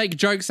and Don make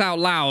jokes out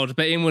loud,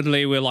 but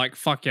inwardly we're like,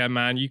 "Fuck yeah,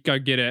 man! You go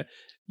get it."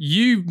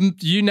 You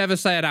never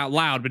say it out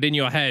loud, but in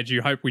your head,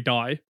 you hope we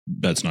die.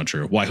 That's not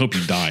true. Well, I hope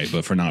you die,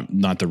 but for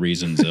not the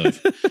reasons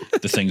of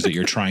the things that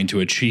you're trying to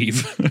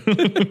achieve.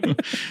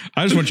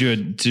 I just want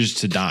you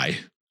to die.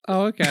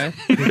 Oh, okay.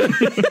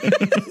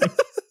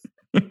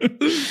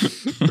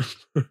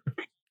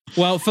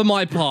 Well, for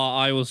my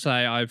part, I will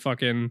say I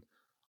can't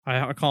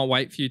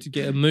wait for you to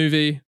get a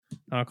movie.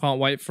 I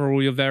can't wait for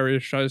all your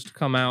various shows to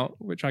come out,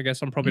 which I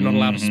guess I'm probably not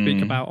allowed to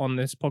speak about on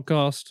this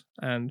podcast.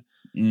 And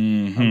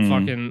I'm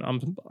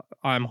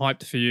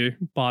hyped for you,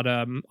 but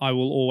I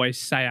will always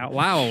say out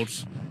loud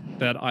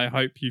that I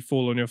hope you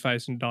fall on your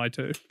face and die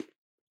too.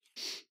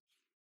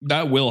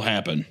 That will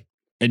happen.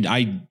 And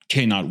I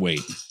cannot wait.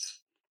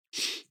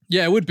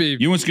 Yeah, it would be.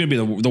 You know what's going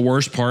to be the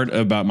worst part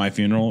about my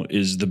funeral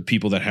is the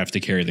people that have to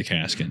carry the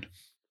casket.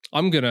 I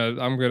want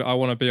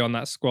to be on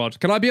that squad.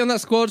 Can I be on that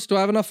squad? Do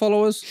I have enough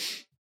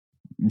followers?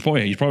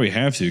 Boy, you probably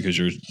have to because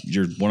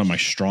you're one of my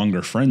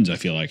stronger friends. I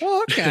feel like.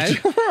 Oh, okay,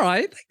 all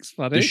right, thanks,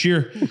 buddy.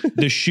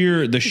 The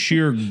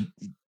sheer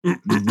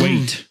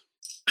weight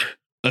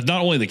of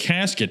not only the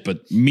casket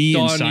but me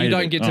Don, inside. you don't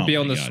of it. get to Oh be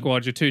on my the God.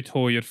 squad. You're too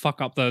tall. You'd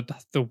fuck up the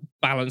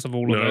balance of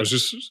all No, of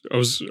it. I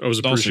was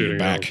appreciating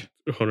how back.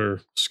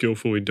 Hunter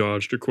skillfully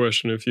dodged a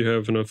question if you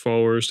have enough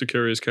followers to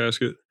carry his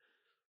casket.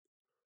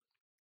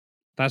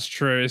 That's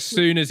true. As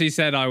soon as he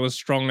said I was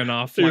strong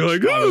enough, You're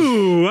like, I was-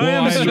 ooh, I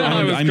am Well,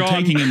 strong.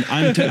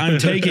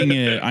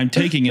 I'm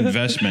taking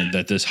investment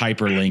that this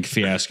hyperlink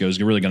fiasco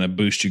is really going to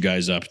boost you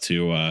guys up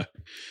to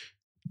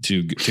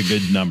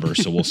good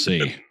numbers. So we'll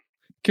see.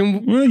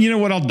 Well, you know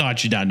what? I'll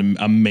dot you down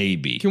to a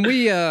maybe. Can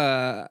we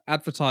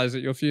advertise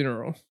at your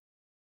funeral?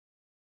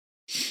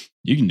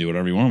 You can do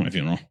whatever you want at my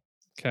funeral.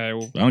 Okay.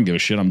 Well, I don't give a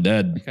shit. I'm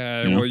dead.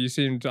 okay. You know? Well, you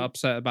seemed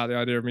upset about the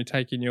idea of me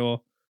taking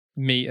your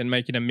meat and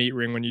making a meat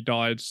ring when you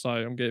died, so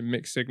I'm getting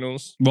mixed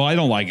signals. Well, I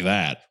don't like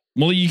that.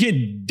 Well, you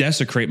can't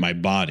desecrate my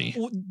body.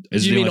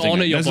 Is You the mean only thing.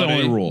 honor your That's body?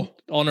 the only rule.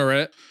 Honor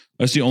it.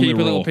 That's the only Keep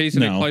rule. a little piece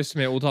of it No. close to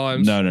me at all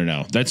times.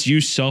 No. That's you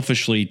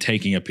selfishly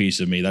taking a piece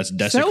of me. That's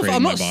desecrating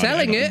I'm my not body.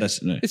 selling it.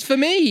 It's for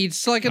me.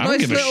 It's like a I don't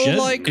nice give a little shit.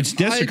 like. It's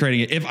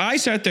desecrating it. If I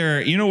sat there,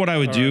 you know what I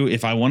would All do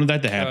if I wanted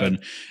that to happen?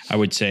 I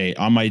would say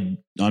on my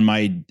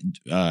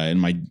in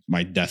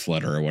my death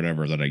letter or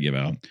whatever that I give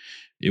out,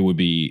 it would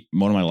be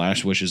one of my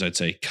last wishes. I'd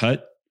say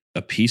cut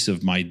a piece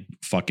of my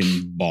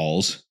fucking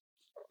balls,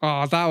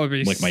 Oh, that would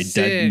be like my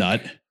sick. dead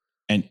nut,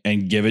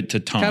 and give it to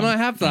Tom. Can I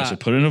have And I that? said,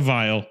 put it in a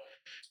vial.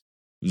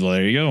 Well,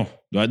 there you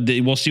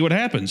go. We'll see what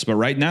happens. But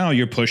right now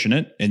you're pushing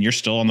it and you're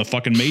still on the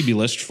fucking maybe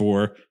list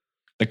for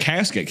the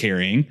casket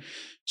carrying.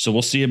 So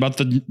we'll see about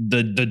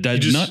the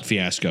dead nut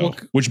fiasco,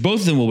 which both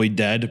of them will be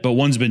dead, but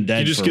one's been dead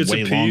He just for gets a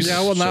way piece. longer. Yeah,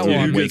 I want that so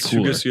one. Who way gets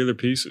cooler. the other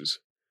pieces?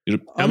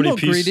 I'm not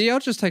greedy. I'll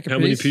just take a piece. How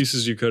many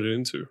pieces you cut it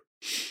into?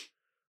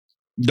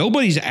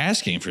 Nobody's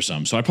asking for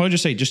some. So I probably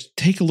just say, just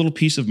take a little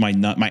piece of my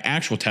nut, my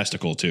actual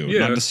testicle too, Yeah.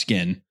 not the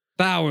skin.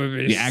 That would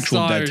be The actual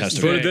so dead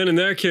testicle. But then in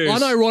that case,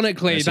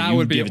 unironically, Yeah, so that you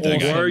would be give it to that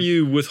awesome. guy. why are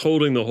you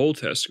withholding the whole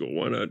testicle?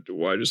 Why not?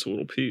 Why just a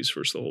little piece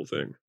versus the whole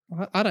thing?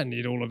 I don't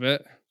need all of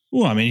it.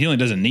 Well, I mean, he only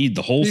doesn't need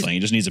the whole He's- thing. He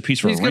just needs a piece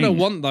for He's a going to ring.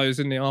 want those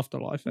in the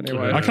afterlife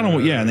anyway. I kind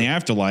of, in the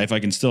afterlife, I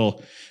can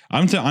still,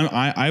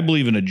 I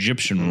believe in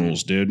Egyptian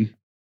rules, dude.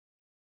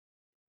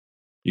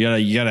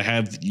 You gotta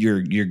have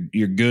your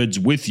goods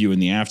with you in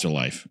the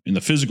afterlife, in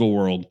the physical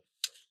world,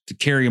 to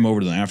carry them over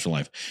to the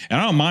afterlife.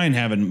 And I don't mind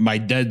having my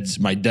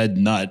dead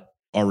nut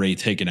already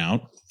taken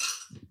out.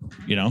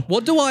 You know,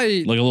 What do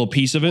I like a little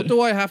piece of What it. do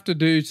I have to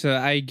do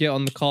to A, get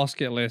on the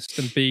casket list,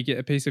 and B, get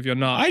a piece of your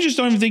nut? I just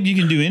don't even think you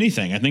can do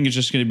anything. I think it's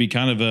just going to be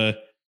kind of a,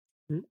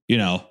 you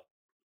know,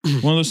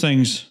 one of those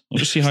things. I'll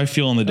just see how I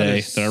feel on the day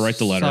is that I write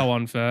the letter. So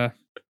unfair.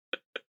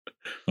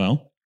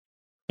 Well,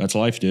 that's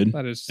life, dude.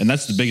 That is, And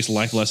that's the biggest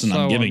life lesson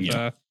I'm giving you.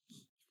 unfair.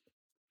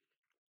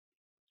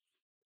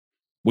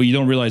 What you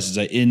don't realize is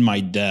that in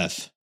my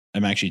death,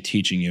 I'm actually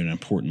teaching you an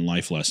important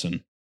life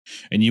lesson,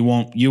 and you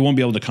won't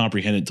be able to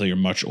comprehend it until you're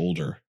much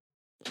older.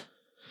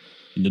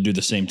 And you'll do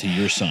the same to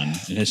your son,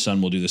 and his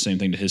son will do the same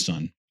thing to his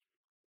son.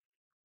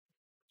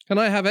 Can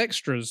I have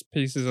extras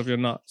pieces of your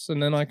nuts,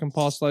 and then I can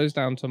pass those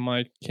down to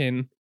my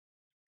kin?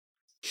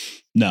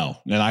 No,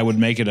 and I would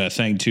make it a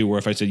thing too, where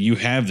if I said you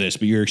have this,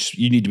 but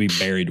you need to be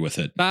buried with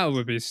it, That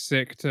would be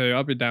sick too.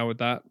 I'd be down with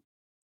that.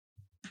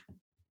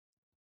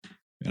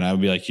 and I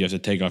would be like, you have to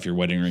take off your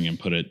wedding ring and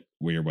put it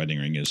where your wedding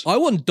ring is. I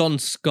want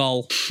Don's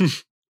skull.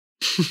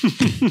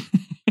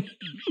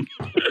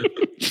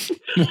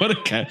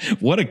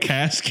 What a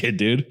casket,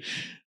 dude.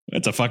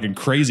 That's a fucking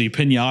crazy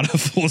pinata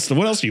full of stuff.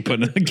 What else are you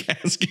putting in the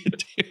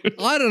casket, dude?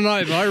 I don't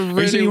know, but I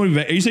Are you saying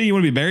really. you saying you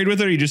want to be buried with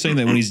it, or are you just saying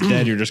that when he's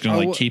dead, you're just going I to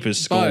like wa- keep his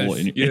skull both.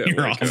 in Yeah, your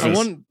like, office? I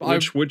want.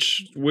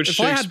 Which if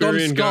I had Don's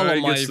Shakespearean skull guy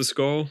on my- gets the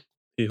skull?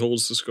 He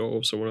holds the skull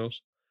of someone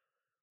else.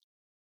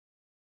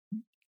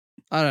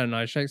 I don't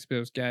know.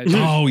 Shakespeare's gay.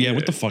 Oh yeah, Yeah,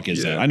 what the fuck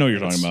is yeah, that? I know what you're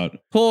talking that's- about.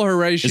 Poor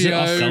Horatio. Is it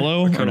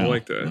Othello? I or kinda no?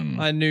 like that. Mm.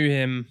 I knew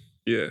him.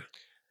 Yeah,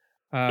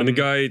 and the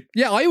guy,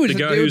 Yeah, I would. the It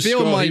guy would whose be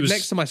on skull my he was-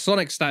 next to my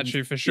Sonic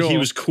statue for sure. he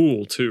was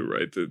cool too,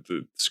 right?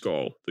 The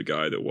skull, the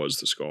guy that was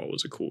the skull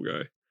was a cool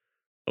guy.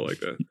 I like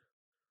that.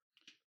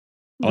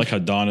 I like how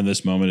Don in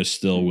this moment is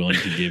still willing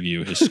to give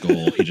you his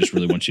skull. He just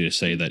really wants you to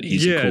say that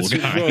he's a cool it's-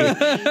 guy.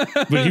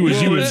 well, But he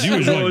was well,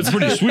 like, it's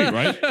pretty sweet,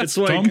 right? It's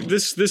like Tom?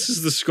 this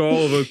is the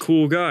skull of a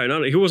cool guy.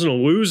 He wasn't a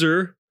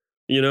loser,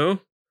 you know.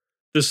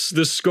 This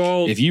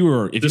skull. If you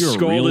were the a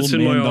skull real that's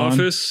in man, my Don,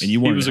 office, and you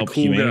he wanted was to a help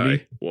cool humanity,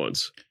 guy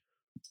once.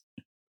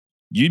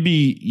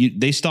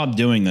 they stopped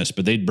doing this,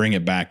 but they'd bring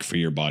it back for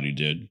your body,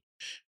 dude.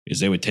 Is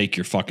they would take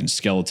your fucking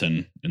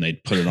skeleton and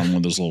they'd put it on one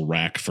of those little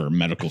rack for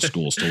medical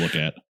schools to look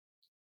at.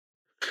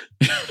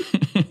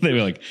 They'd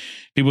be like,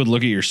 people would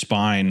look at your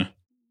spine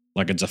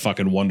like it's a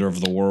fucking wonder of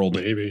the world.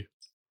 Maybe.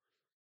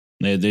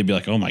 They'd be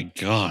like, "Oh my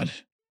god,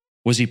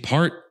 was he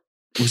part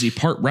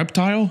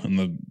reptile?" And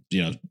the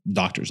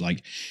doctor's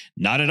like,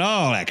 "Not at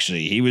all.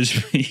 Actually, he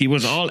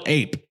was all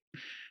ape,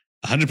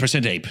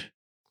 100% ape."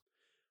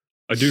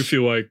 I do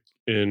feel like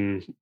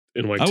in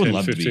like I would 10,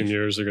 love to 15 be-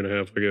 years, they're going to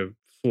have like a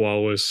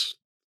flawless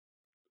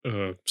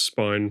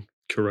spine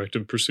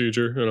corrective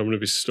procedure, and I'm going to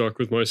be stuck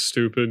with my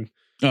stupid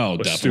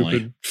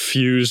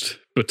fused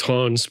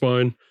baton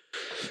spine.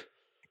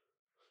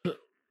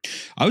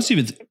 I was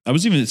even.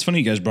 It's funny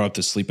you guys brought up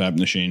the sleep app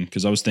machine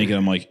because I was thinking,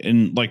 I'm like,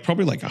 in like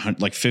probably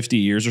like 50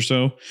 years or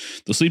so,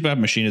 the sleep app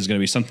machine is going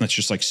to be something that's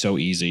just like so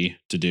easy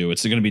to do.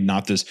 It's going to be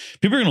not this.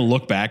 People are going to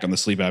look back on the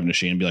sleep app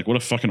machine and be like, what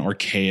a fucking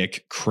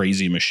archaic,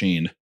 crazy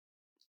machine.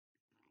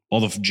 All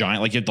the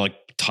giant, like you have to like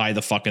tie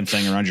the fucking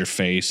thing around your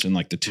face and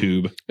like the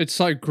tube. It's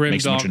so grim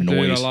Makes a bunch dark, of dude.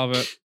 I noise. love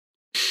it.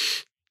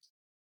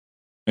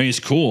 I mean, it's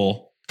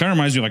cool. Kind of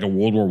reminds me of like a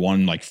World War I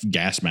like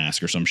gas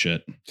mask or some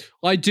shit.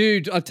 I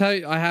tell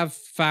you, I have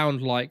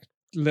found like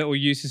little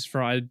uses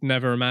for it I'd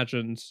never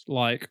imagined.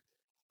 Like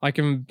I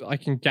can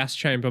gas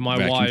chamber my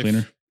Vacuum wife,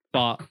 cleaner.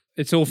 but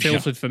it's all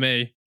filtered for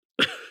me.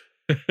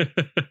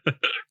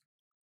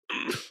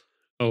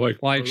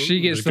 Like she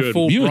gets the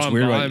full You know what's brunt,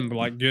 weird, but right? I'm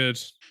like good.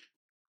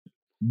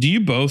 Do you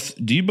both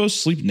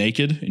sleep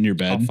naked in your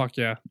bed? Oh fuck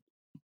yeah.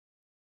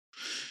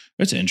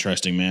 That's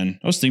interesting, man.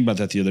 I was thinking about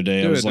that the other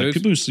day. Do I was it, like, dude.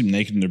 people who sleep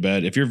naked in their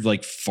bed, if you're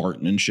like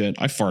farting and shit,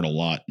 I fart a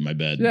lot in my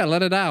bed. Yeah,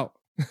 let it out.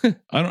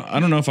 I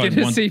don't know if I Get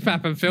a want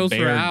CPAP and filter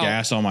bare it out.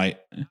 gas on my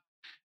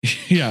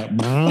yeah.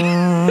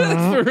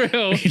 For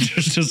real.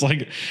 just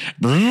like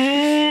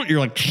you're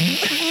like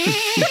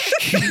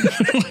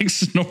like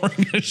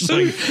snoring. It's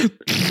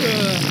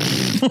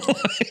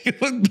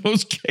like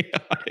those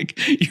chaotic.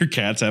 Your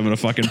cat's having a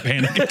fucking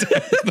panic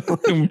attack in the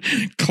room,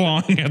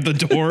 clawing at the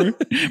door.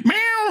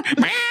 Meow,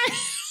 meow.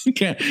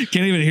 Can't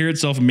even hear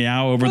itself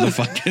meow over the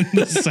fucking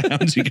the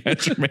sounds you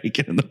guys are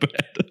making in the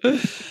bed.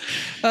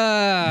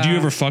 Do you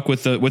ever fuck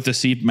with the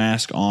seat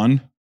mask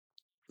on?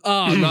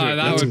 Oh no,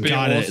 that would be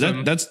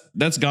awesome.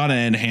 That's gotta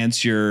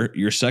enhance your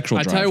sexual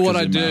drive. I tell you what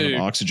 'cause I the amount do.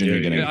 of oxygen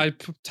you're getting. I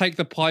take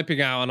the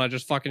piping out and I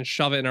just fucking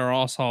shove it in her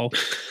asshole,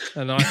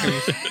 and I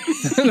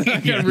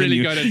can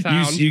really go to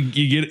town. You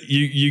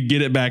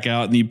get it back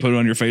out and you put it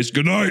on your face.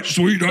 Good night,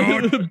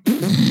 sweetheart.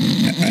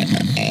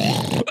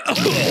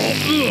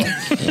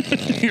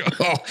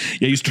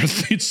 Yeah, you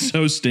start. It's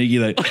so stinky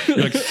that you're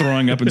like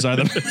throwing up inside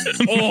them.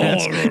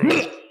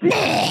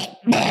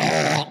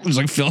 It's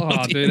like filling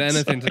up the dude, inside.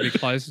 anything to be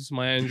closer to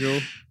my angel.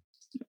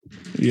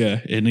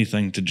 Yeah,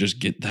 anything to just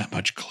get that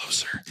much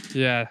closer.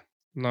 Yeah,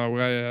 no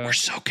way. We're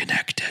so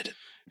connected.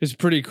 It's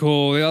pretty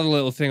cool. The other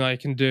little thing I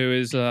can do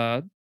is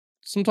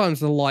sometimes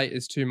the light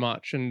is too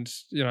much, and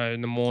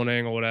in the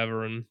morning or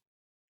whatever, and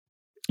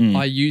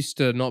I used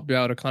to not be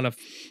able to kind of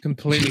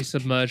completely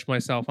submerge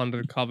myself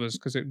under the covers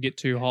because it would get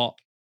too hot.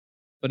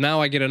 But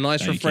now I get a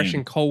nice,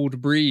 refreshing cold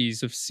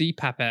breeze of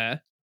CPAP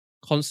air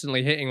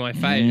constantly hitting my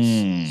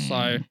face.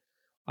 So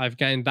I've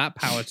gained that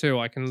power too.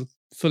 I can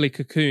fully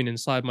cocoon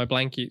inside my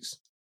blankets.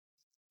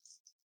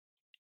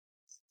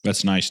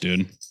 That's nice,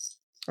 dude.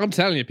 I'm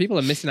telling you, people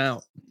are missing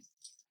out.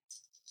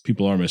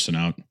 People are missing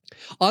out.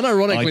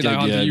 Unironically, though,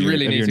 Hunter, you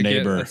really need to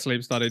neighbor. get a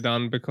sleep study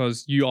done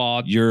because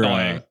you're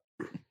dying.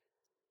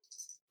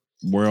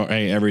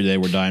 Every day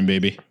we're dying,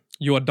 baby.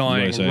 You are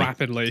dying What do I say?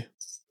 rapidly.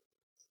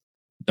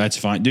 That's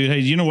fine, dude. Hey,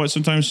 you know what?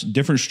 Sometimes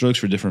different strokes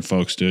for different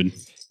folks, dude.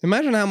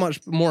 Imagine how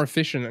much more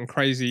efficient and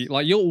crazy.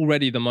 Like, you're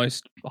already the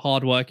most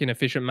hardworking,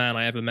 efficient man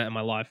I ever met in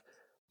my life.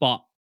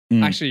 But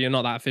actually, you're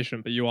not that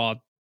efficient, but you are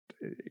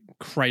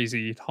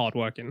crazy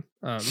hardworking.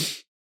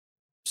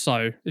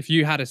 So if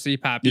you had a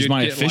CPAP, is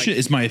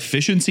my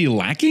efficiency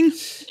lacking?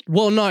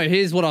 Well, no.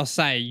 Here's what I'll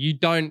say: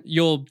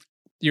 you're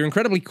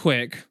incredibly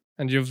quick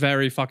and you're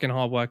very fucking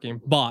hardworking.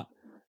 But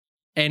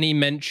any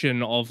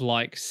mention of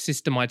like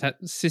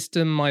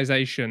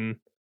systemization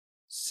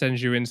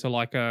sends you into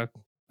like a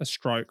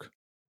stroke.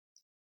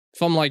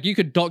 If I'm like, you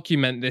could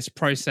document this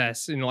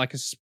process in like a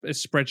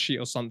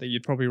spreadsheet or something,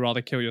 you'd probably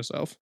rather kill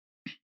yourself.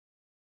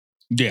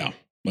 Yeah,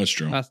 that's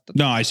true.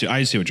 No, I see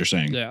what you're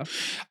saying. Yeah,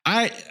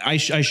 I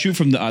shoot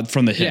from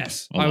the hip.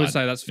 Yes, I would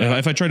say that's fair.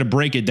 If I try to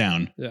break it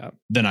down,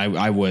 then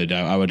I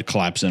would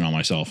collapse in on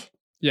myself.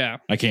 Yeah,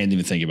 I can't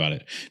even think about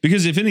it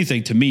because if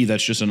anything, to me,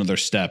 that's just another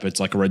step. It's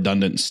like a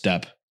redundant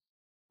step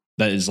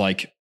that is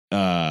like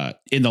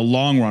in the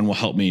long run will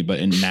help me, but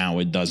now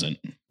it doesn't,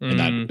 and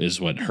that is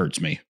what hurts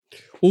me.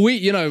 Well,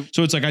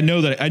 so it's like I know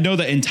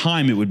that in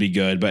time it would be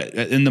good, but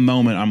in the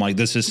moment I'm like,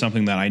 this is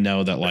something that I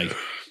know that like,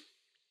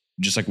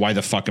 just like, why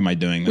the fuck am I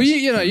doing this? Well,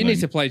 you need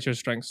to play to your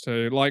strengths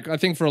too. Like, I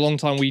think for a long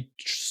time we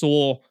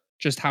saw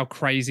just how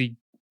crazy,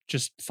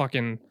 just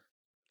fucking,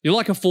 you're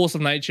like a force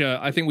of nature.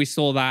 I think we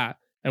saw that,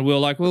 and we were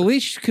like, well,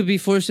 we could be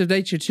force of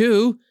nature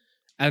too.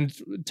 And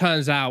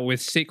turns out with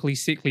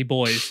sickly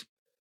boys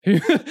who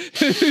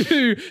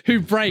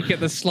break at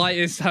the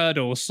slightest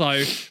hurdle.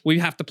 So we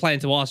have to play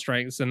into our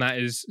strengths, and that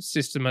is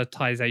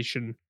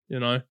systematization,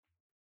 Yeah.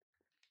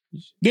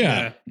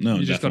 No,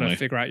 you just got definitely. to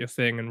figure out your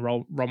thing and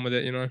run with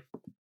it,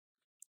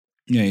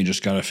 Yeah, you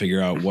just got to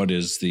figure out what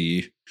is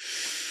the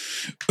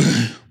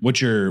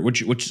what's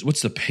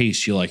the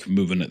pace you like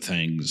moving at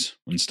things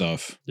and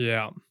stuff.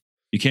 Yeah.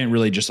 You can't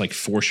really just like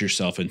force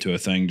yourself into a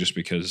thing just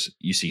because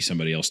you see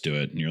somebody else do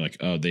it and you're like,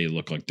 oh, they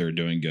look like they're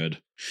doing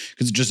good,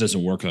 because it just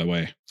doesn't work that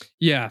way.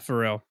 Yeah, for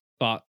real.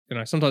 But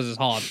sometimes it's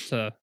hard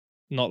to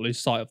not lose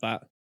sight of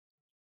that.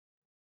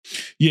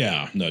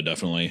 Yeah, no,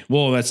 definitely.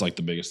 Well, that's like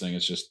the biggest thing.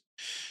 It's just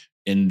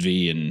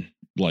envy and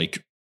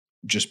like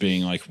just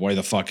being like, why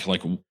the fuck?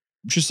 Like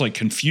just like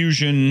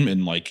confusion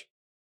and like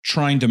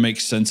trying to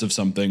make sense of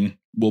something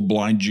will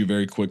blind you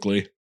very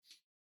quickly.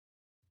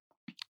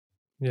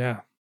 Yeah.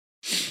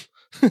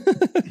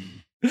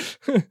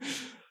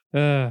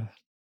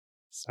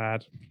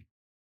 Sad.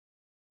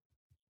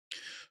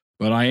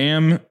 But I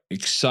am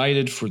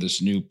excited for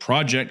this new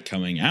project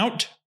coming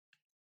out.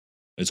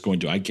 It's going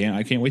to, I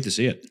can't wait to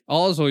see it.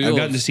 All's all yours. I've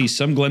gotten to see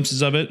some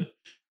glimpses of it,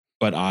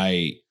 but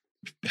I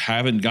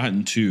haven't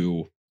gotten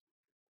to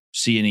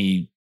see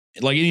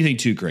anything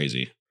too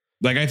crazy.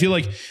 Like, I feel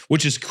like,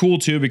 which is cool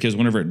too, because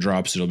whenever it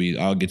drops,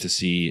 I'll get to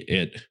see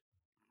it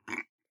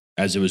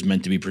as it was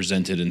meant to be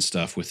presented and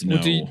stuff with no.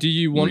 Well, do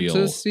you want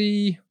to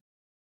see?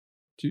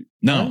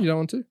 No, you don't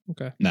want to?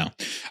 Okay. No,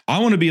 I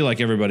want to be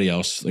like everybody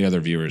else, the other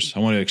viewers. I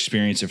want to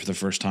experience it for the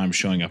first time,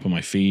 showing up on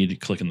my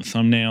feed, clicking the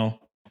thumbnail,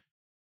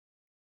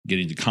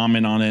 getting to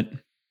comment on it.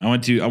 I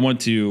want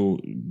to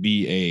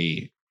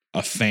be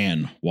a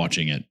fan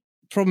watching it.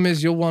 Problem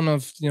is, you're one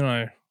of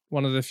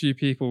the few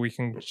people we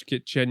can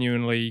get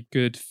genuinely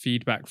good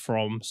feedback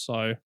from.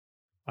 So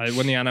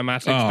when the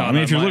animatics done, I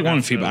mean, if you're looking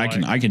on feedback,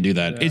 like, I can do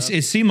that. Yeah.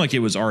 It seemed like it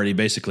was already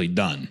basically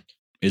done.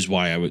 Is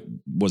why I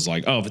was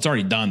like, oh, if it's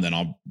already done, then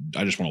I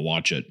just want to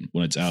watch it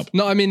when it's out.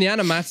 No, I mean the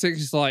animatics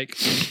is like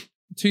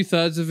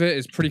 2/3 of it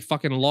is pretty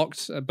fucking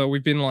locked, but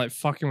we've been like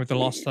fucking with the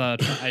last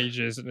third for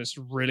ages, and it's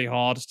really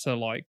hard to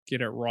like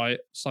get it right.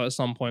 So at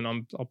some point,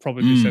 I'll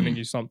probably be sending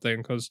you something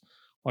because,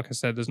 like I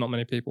said, there's not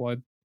many people I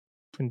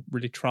can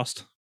really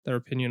trust their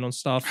opinion on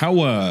stuff. How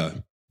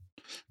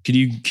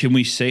can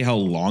we say how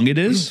long it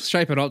is?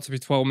 Shape it up to be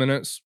 12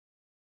 minutes.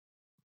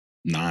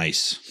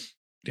 Nice.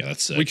 Yeah,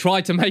 that's sick. We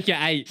tried to make it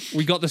 8.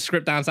 We got the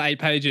script down to 8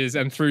 pages,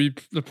 and through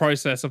the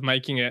process of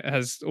making it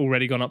has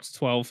already gone up to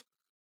 12.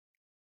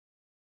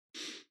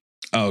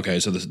 Oh, okay.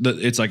 So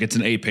it's like it's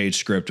an 8-page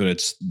script, but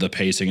it's the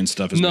pacing and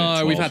stuff is made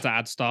 12. We've had to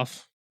add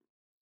stuff.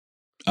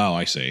 Oh,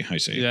 I see.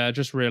 Yeah,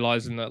 just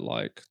realizing that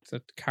like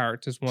the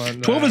characters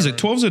weren't 12 there.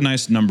 12 is a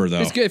nice number though.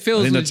 It's good. It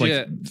feels legit. Like,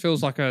 it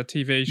feels like a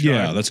TV show.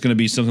 Yeah, that's going to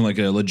be something like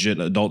a legit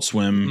Adult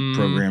Swim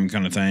program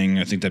kind of thing.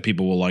 I think that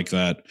people will like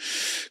that,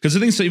 because I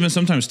think even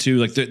sometimes too,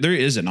 like there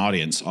is an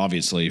audience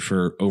obviously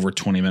for over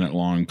 20-minute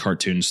long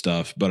cartoon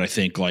stuff, but I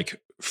think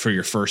like for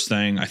your first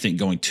thing, I think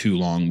going too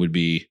long would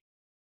be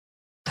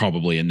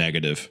probably a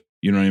negative.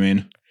 You know what I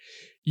mean?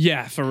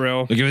 Yeah, for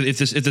real. Like if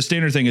the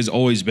standard thing has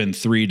always been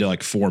 3 to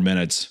like 4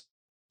 minutes.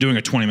 Doing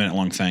a 20-minute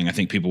long thing, I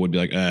think people would be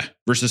like,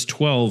 versus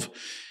 12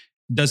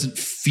 doesn't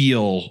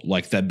feel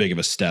like that big of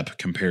a step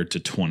compared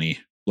to 20.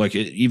 Like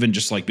even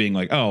just like being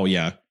like, oh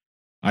yeah,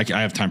 I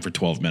have time for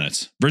 12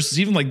 minutes versus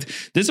even like,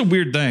 there's a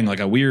weird thing, like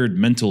a weird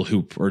mental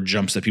hoop or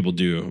jumps that people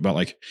do about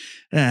like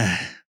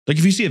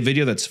if you see a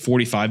video that's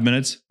 45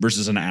 minutes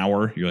versus an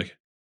hour, you're like,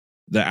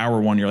 the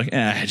hour one, you're like,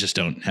 I just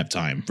don't have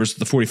time versus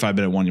the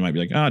 45-minute one. You might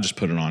be like, just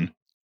put it on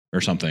or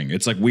something.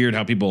 It's like weird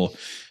how people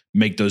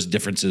make those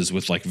differences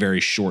with like very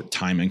short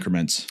time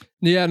increments.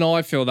 Yeah, no,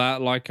 I feel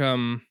that like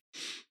 20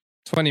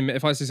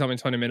 if I see something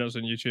 20 minutes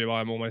on YouTube,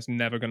 I'm almost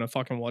never gonna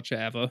fucking watch it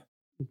ever.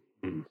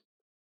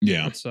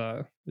 Yeah. It's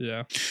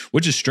yeah.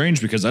 Which is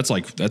strange because that's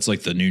like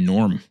the new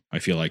norm, I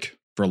feel like,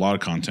 for a lot of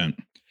content.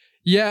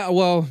 Yeah,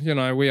 well,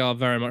 we are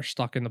very much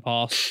stuck in the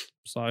past.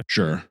 So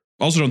sure.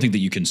 Also don't think that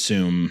you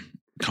consume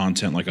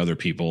content like other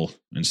people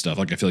and stuff.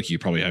 Like I feel like you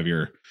probably have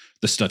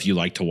the stuff you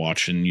like to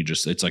watch and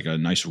it's like a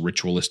nice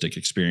ritualistic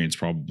experience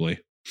probably.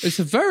 It's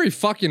a very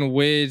fucking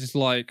weird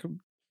like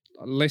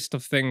list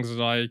of things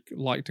that I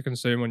like to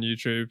consume on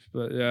YouTube,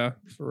 but yeah,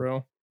 for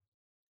real.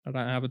 I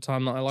don't have a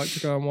time that I like to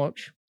go and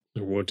watch.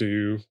 What do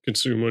you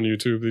consume on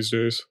YouTube these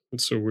days?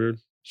 It's so weird.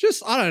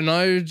 Just, I don't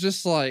know,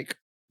 just like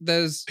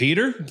there's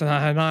Peter? No,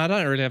 I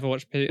don't really ever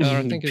watch Peter.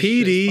 I think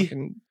it's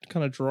fucking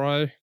kind of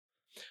dry.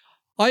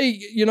 I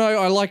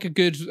like a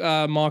good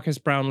Marcus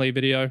Brownlee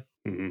video.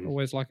 Mm-hmm.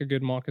 Always like a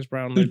good Marcus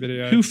Brownlee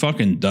video. Who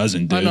fucking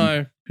doesn't, dude? I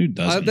know. Who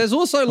doesn't? There's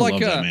also like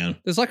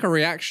there's like a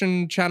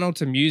reaction channel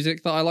to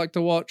music that I like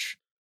to watch.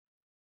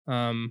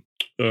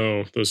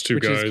 Those two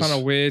guys. Which is kind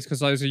of weird because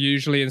those are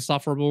usually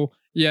insufferable.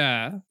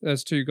 Yeah,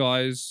 there's two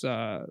guys.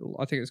 I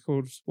think it's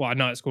called. Well, I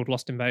know it's called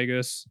Lost in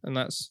Vegas, and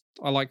I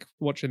like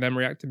watching them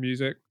react to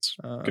music.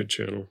 Good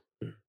channel.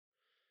 Yeah.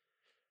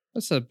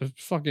 That's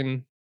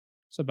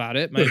about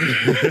it, maybe.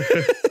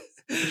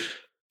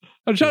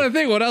 I'm trying to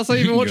think what else I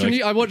even watch.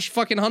 I watch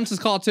fucking Hunter's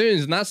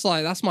cartoons, and that's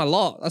my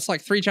lot. That's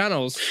like 3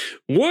 channels.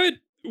 Who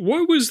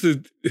is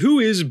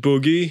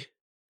Boogie?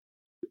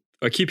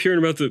 I keep hearing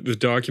about the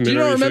documentary. Do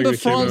you not remember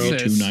thing that came out.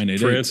 Francis? 2988.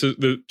 Francis,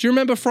 Do you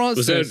remember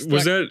Francis?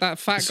 was that that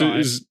fat so guy?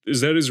 is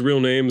that his real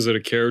name? Is that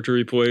a character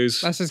he plays?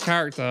 That's his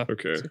character.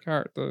 Okay. It's a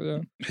character, yeah.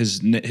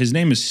 His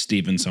name is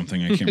Steven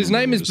something. I can't remember. His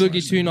name is what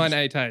his last name is.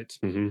 Boogie2988.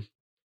 Mm-hmm.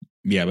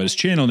 Yeah, but his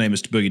channel name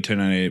is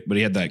Boogie298, but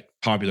he had that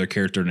popular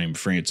character named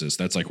Francis.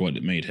 That's like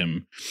what made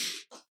him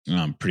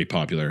pretty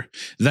popular.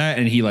 That,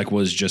 and he like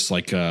was just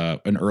like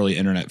an early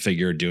internet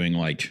figure doing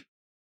like,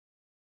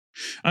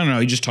 I don't know,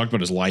 he just talked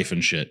about his life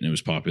and shit, and it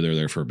was popular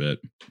there for a bit.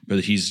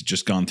 But he's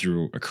just gone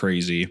through a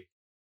crazy.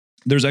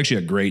 There's actually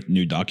a great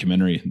new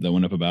documentary that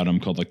went up about him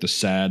called like the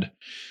sad,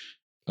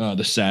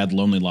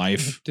 lonely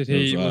life. Did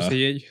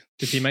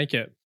he make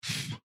it?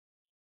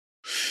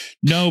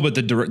 No, but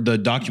the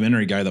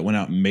documentary guy that went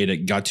out and made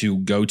it got to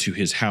go to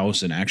his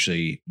house and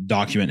actually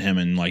document him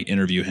and like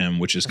interview him,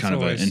 which is kind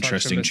of an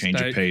interesting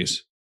change of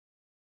pace.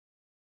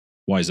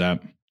 Why is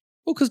that?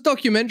 Well, because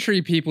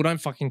documentary people don't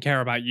fucking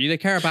care about you. They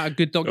care about a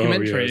good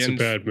documentary. Oh, yeah, it's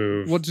and a bad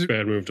move.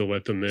 Bad move to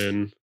let them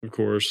in, of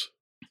course,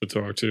 to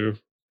talk to.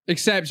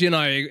 Except,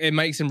 it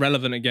makes him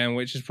relevant again,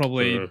 which is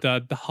probably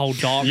the whole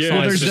dark side.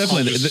 Well, there's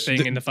definitely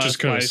thing in the first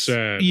place.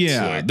 Sad.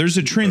 Yeah, like, there's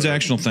a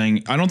transactional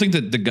thing. I don't think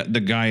that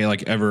the guy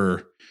like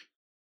ever.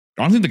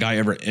 I don't think the guy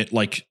ever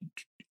like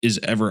is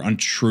ever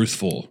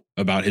untruthful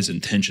about his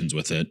intentions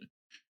with it.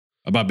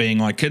 About being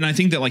like, and I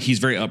think that like he's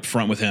very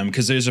upfront with him,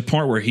 because there's a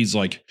part where he's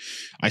like,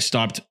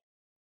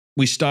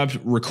 we stopped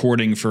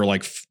recording for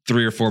like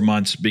 3 or 4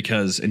 months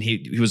because, and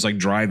he was like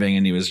driving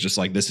and he was just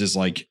like, this is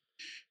like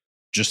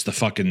just the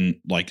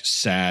fucking like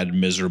sad,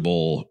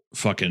 miserable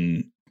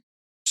fucking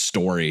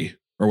story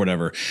or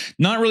whatever.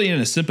 Not really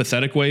in a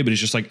sympathetic way, but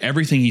it's just like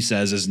everything he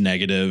says is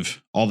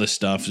negative, all this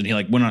stuff. And he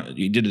like went on,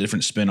 he did a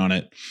different spin on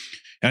it.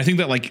 And I think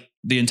that like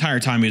the entire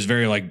time he was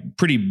very like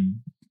pretty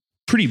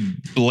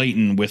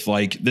blatant with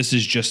like, this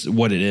is just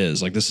what it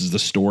is. Like, this is the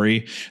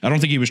story. I don't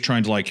think he was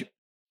trying to like,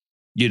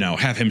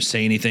 have him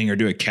say anything or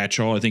do a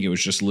catch-all. I think it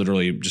was just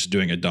literally just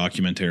doing a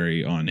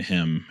documentary on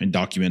him and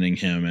documenting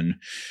him and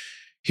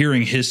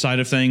hearing his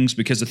side of things.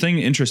 Because the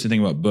interesting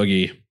thing about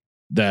Boogie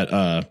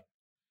that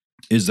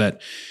is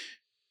that,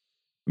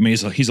 I mean,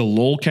 he's a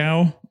lol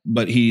cow,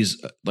 but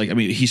he's like, I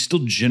mean, he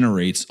still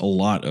generates a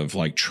lot of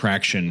like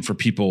traction for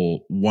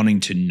people wanting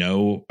to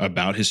know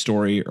about his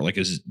story or like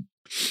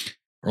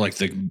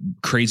the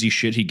crazy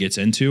shit he gets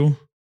into.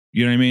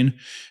 You know what I mean?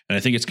 And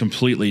I think it's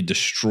completely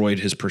destroyed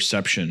his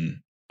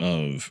perception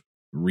of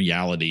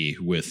reality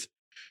with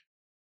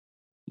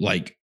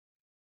like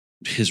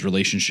his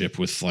relationship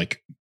with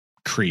like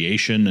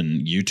creation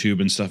and YouTube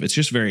and stuff. It's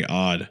just very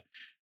odd.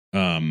 So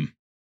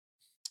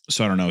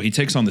I don't know. He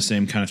takes on the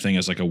same kind of thing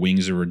as like a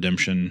Wings of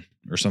Redemption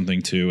or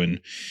something too.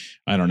 And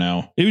I don't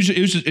know.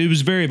 It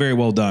was very, very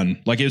well done.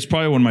 Like, it was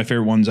probably one of my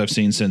favorite ones I've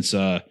seen since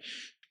I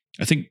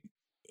think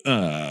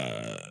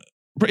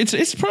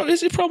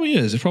it probably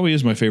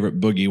is my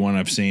favorite Boogie one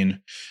I've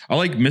seen. I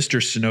like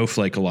Mr.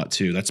 Snowflake a lot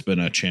too. That's been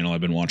a channel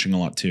I've been watching a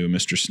lot too.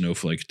 Mr.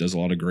 Snowflake does a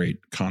lot of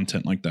great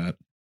content like that.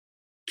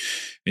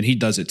 And he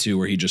does it too,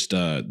 where he just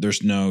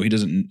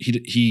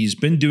he's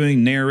been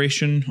doing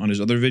narration on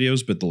his other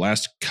videos, but the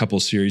last couple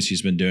series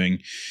he's been doing,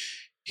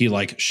 he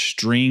like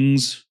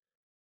strings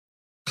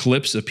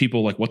clips of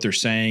people, like what they're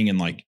saying, and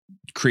like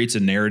creates a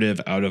narrative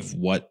out of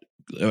like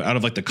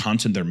the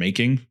content they're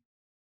making.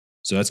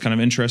 So that's kind of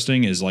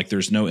interesting, is like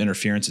there's no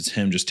interference. It's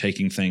him just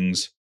taking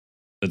things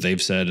that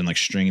they've said and like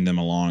stringing them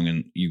along,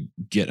 and you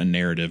get a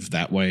narrative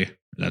that way.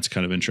 That's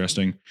kind of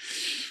interesting.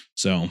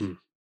 So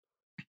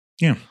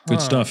yeah,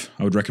 good stuff.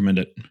 I would recommend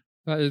it.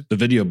 The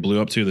video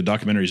blew up too. The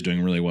documentary is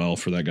doing really well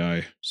for that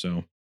guy.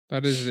 So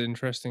that is an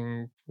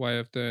interesting way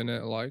of doing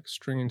it, like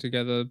stringing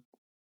together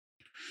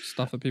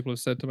stuff that people have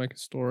said to make a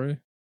story.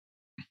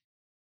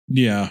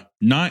 Yeah,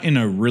 not in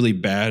a really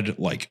bad,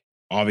 like,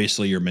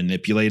 obviously you're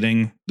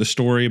manipulating the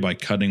story by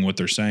cutting what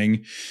they're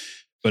saying,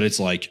 but it's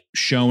like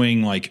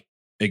showing like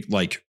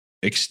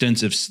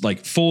extensive,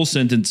 like full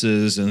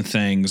sentences and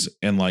things,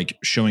 and like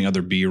showing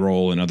other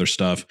B-roll and other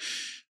stuff.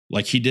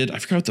 Like he did, I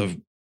forgot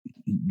the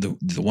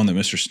one that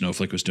Mr.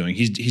 Snowflake was doing.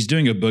 He's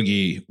doing a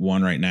Boogie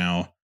one right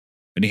now,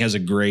 and he has a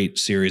great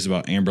series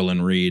about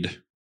Amberlynn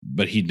Reed,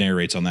 but he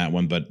narrates on that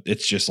one. But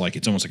it's just like,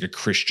 it's almost like a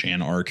Chris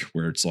Chan arc,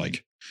 where it's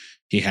like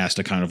he has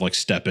to kind of like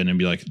step in and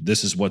be like,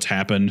 this is what's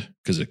happened,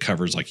 because it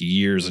covers like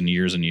years and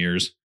years and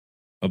years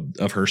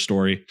of her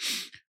story.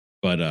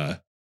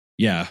 But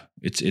yeah,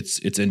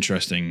 it's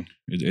interesting.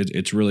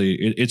 It's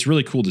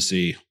really cool to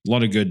see a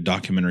lot of good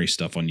documentary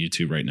stuff on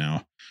YouTube right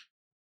now.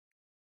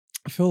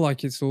 I feel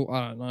like it's all,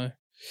 I don't know.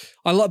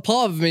 I like,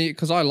 part of me,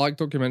 because I like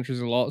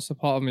documentaries a lot, so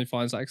part of me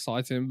finds that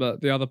exciting,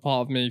 but the other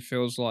part of me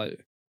feels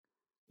like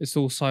it's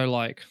also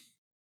like,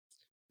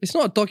 it's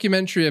not a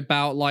documentary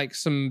about like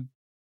some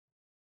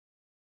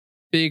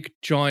big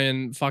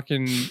giant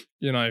fucking,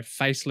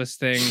 faceless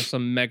thing,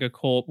 some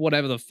megacorp,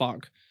 whatever the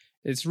fuck.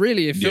 It's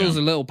really, it feels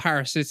a little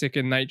parasitic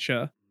in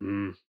nature.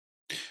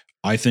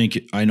 I think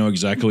I know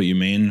exactly what you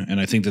mean.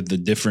 And I think that the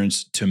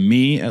difference, to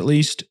me at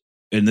least,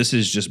 and this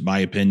is just my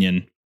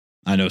opinion,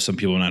 I know some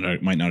people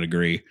might not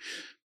agree,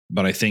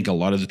 But I think a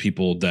lot of the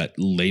people that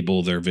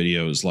label their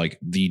videos like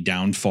the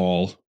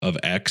downfall of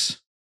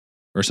X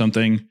or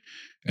something,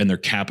 and they're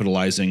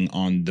capitalizing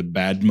on the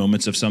bad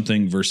moments of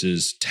something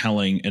versus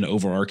telling an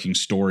overarching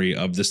story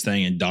of this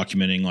thing and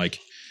documenting like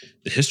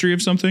the history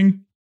of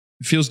something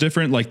feels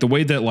different. Like the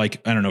way that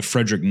like, I don't know,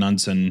 Frederick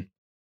Nunson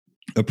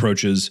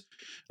approaches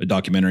a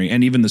documentary,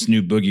 and even this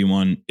new Boogie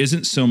one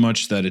isn't so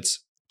much that it's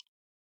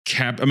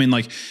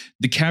like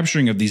the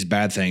capturing of these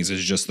bad things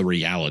is just the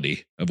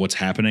reality of what's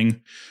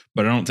happening.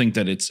 But I don't think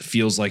that it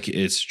feels like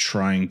it's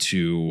trying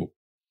to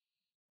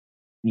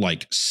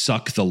like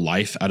suck the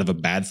life out of a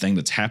bad thing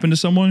that's happened to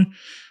someone,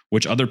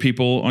 which other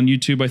people on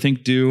YouTube, I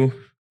think, do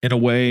in a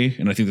way.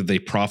 And I think that they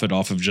profit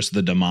off of just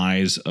the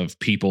demise of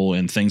people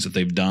and things that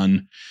they've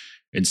done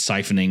and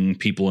siphoning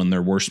people in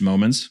their worst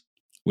moments,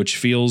 which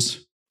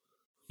feels,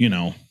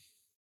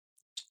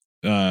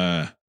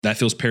 that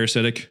feels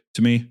parasitic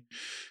to me.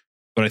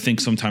 But I think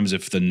sometimes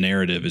if the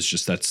narrative is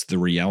just that's the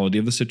reality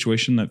of the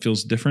situation, that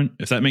feels different.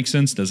 If that makes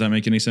sense. Does that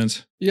make any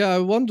sense? Yeah, I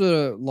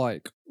wonder,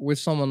 like, with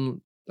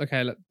someone,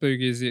 okay, like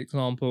Boogie is the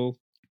example.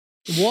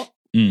 What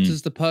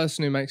does the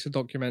person who makes a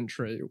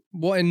documentary,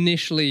 what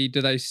initially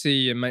do they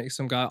see and makes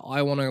them go,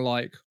 I want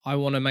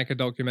to make a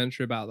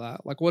documentary about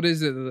that? Like, what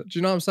is it? Do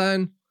you know what I'm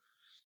saying?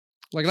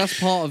 Like, that's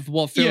part of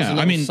what feels a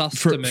little sus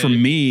to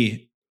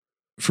me.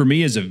 For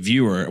me as a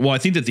viewer, well, I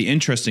think that the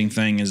interesting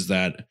thing is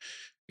that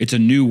it's a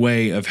new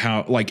way of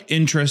how, like,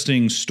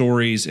 interesting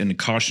stories and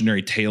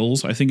cautionary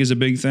tales, I think, is a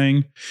big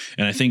thing.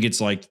 And I think it's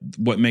like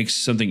what makes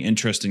something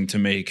interesting to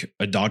make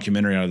a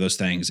documentary out of those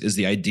things is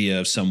the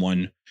idea of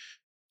someone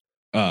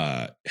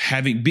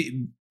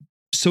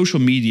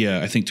social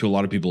media, I think, to a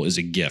lot of people is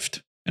a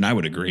gift. And I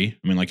would agree.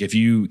 I mean, like, if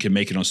you can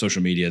make it on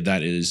social media,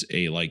 that is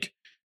a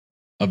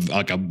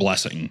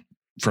blessing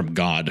from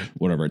God,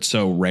 whatever. It's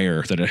so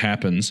rare that it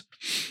happens.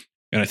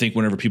 And I think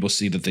whenever people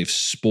see that they've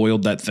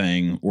spoiled that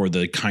thing, or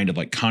the kind of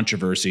like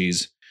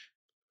controversies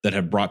that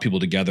have brought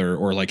people together,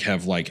 or like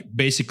have like,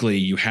 basically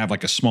you have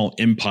like a small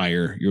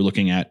empire you're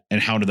looking at,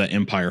 and how did that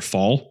empire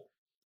fall?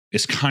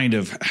 It's kind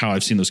of how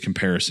I've seen those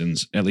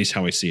comparisons, at least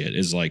how I see it,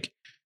 is like,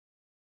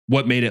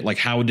 what made it, like,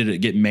 how did it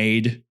get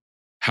made?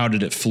 How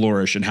did it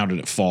flourish, and how did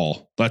it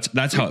fall?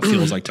 That's how it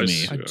feels like to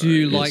me. I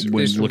do like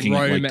this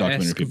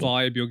Rome-esque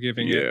vibe you're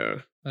giving it.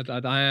 Yeah.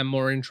 I am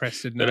more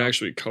interested now. It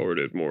actually colored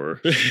it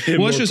more.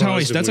 Well, it's just how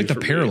that's like the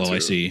parallel I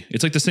see.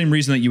 It's like the same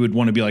reason that you would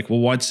want to be like, well,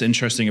 what's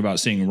interesting about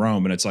seeing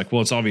Rome? And it's like,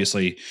 well, it's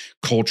obviously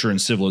culture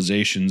and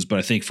civilizations. But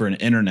I think for the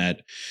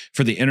internet,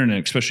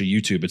 especially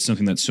YouTube, it's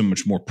something that's so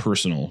much more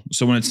personal.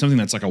 So when it's something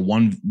that's like a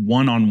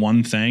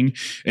one-on-one thing,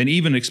 and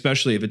even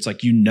especially if it's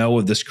like,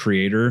 of this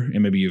creator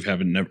and maybe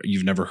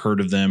you've never heard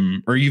of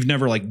them, or you've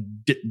never like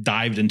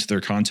dived into their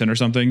content or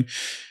something,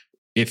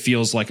 it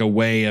feels like a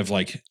way of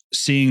like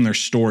seeing their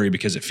story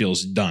because it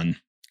feels done,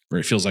 or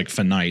it feels like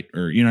finite,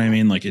 or you know what I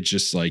mean? Like, it's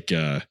just like,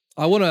 it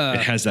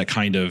has that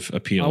kind of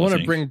appeal. I want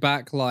to bring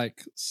back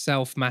like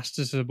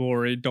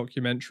self-masturbatory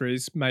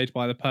documentaries made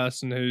by the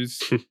person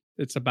who's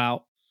it's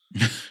about.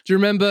 Do you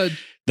remember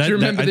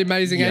The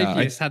Amazing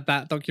Atheist had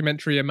that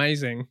documentary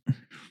Amazing?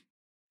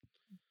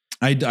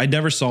 I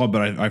never saw it,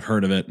 but I've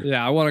heard of it.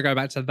 Yeah, I want to go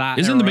back to that.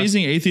 Isn't The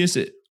Amazing Atheist?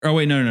 Oh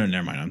wait, no,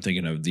 never mind. I'm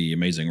thinking of The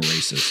Amazing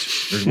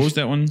Racist. What was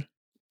that one?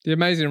 The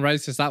Amazing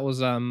Racist. That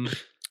was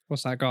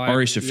what's that guy?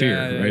 Ari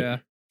Shaffir, right? Yeah.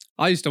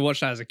 I used to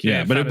watch that as a kid.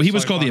 Yeah, but he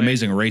was called The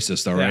Amazing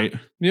Racist, though, right?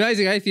 The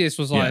Amazing Atheist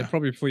was like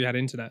probably before you had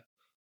internet,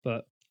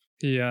 but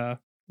he, I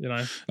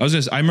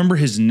remember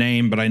his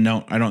name, but I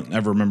don't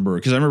ever remember,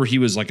 because I remember he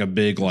was like a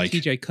big like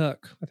TJ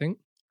Kirk, I think.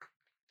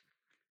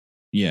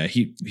 Yeah,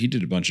 he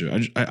did a bunch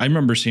of. I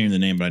remember seeing the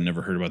name, but I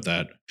never heard about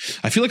that.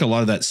 I feel like a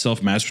lot of that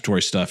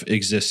self-masturbatory stuff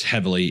exists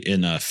heavily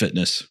in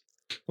fitness.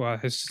 Well,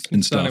 it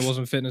certainly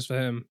wasn't fitness for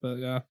him, but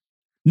yeah.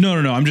 No.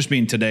 I'm just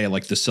mean today,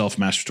 like the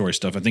self-masturbatory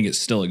stuff. I think it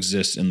still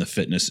exists in the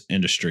fitness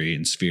industry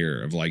and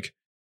sphere of like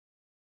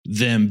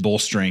them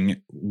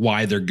bolstering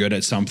why they're good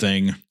at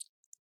something,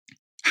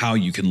 how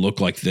you can look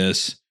like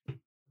this,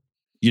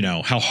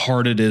 how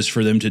hard it is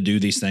for them to do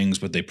these things,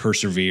 but they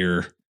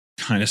persevere,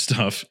 kind of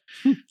stuff.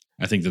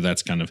 I think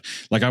that's kind of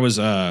like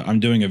I'm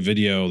doing a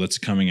video that's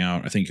coming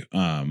out, I think,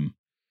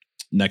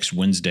 next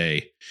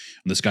Wednesday.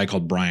 This guy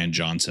called Brian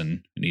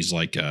Johnson, and he's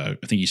like, I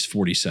think he's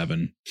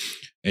 47,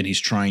 and he's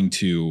trying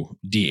to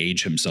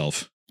de-age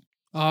himself.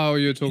 Oh,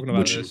 you're talking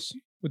about this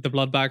with the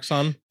blood bags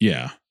on?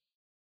 Yeah.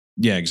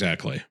 Yeah,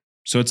 exactly.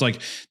 So it's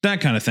like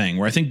that kind of thing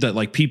where I think that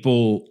like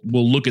people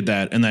will look at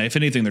that, and that if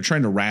anything, they're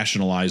trying to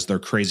rationalize their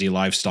crazy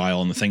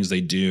lifestyle and the things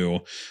they do,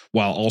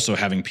 while also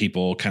having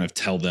people kind of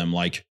tell them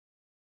like,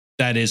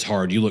 that is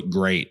hard. You look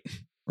great,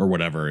 or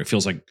whatever. It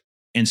feels like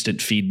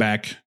instant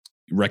feedback,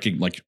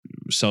 like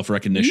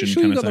self-recognition kind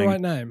of thing. You got the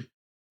right name.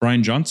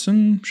 Brian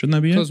Johnson? Shouldn't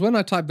that be it? Because when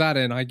I type that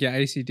in, I get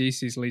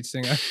AC/DC's lead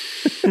singer.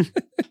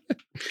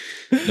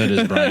 That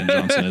is Brian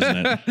Johnson,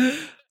 isn't it?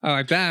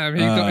 Oh, damn.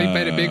 He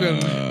made a big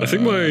one. I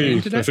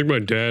think my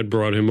dad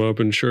brought him up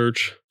in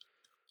church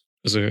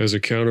as a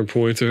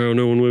counterpoint to how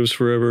no one lives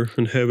forever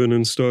in heaven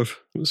and stuff.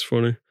 It was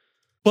funny.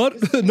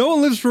 But no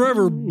one lives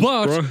forever.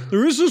 But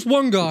there is this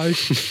one guy.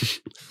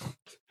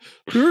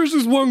 Who's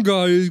kind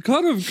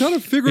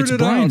of figured It's it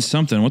Brian out.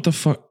 something. What the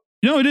fuck?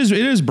 No, it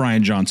is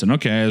Brian Johnson.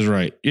 Okay, I was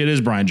right. It is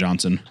Brian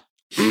Johnson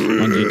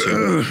on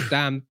YouTube.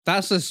 Damn,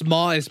 that's the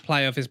smartest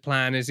play of his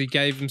plan. Is he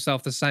gave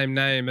himself the same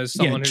name as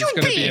someone who's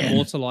going to be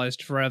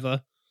immortalized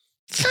forever.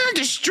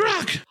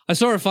 Thunderstruck. I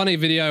saw a funny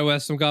video where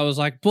some guy was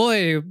like,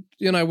 "Boy,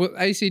 you know,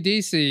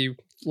 AC/DC,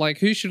 like,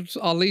 who should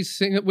our lead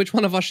singer? Which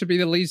one of us should be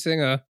the lead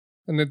singer?"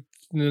 And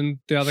then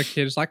the other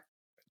kid is like,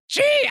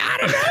 "Gee, I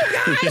don't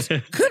know, guys.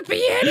 Could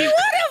be any one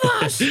of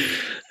us."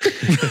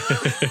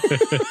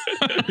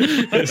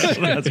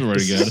 That's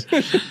pretty good.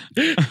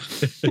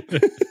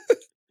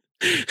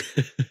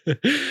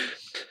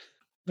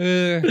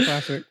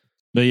 Classic.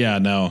 But yeah,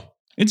 no,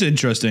 it's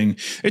interesting.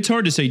 It's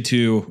hard to say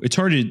too. It's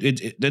hard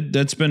to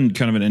that's been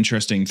kind of an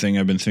interesting thing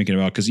I've been thinking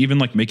about, because even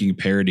like making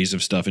parodies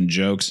of stuff and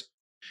jokes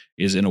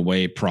is in a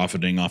way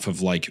profiting off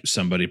of like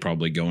somebody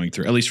probably going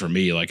through. At least for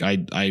me, like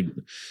I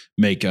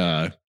make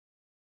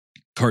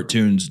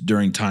cartoons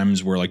during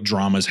times where like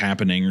drama's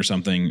happening or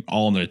something,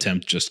 all in an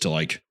attempt just to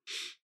like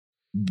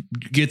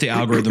get the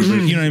algorithm.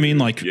 You know what I mean?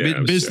 Like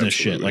business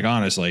shit. Like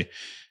honestly.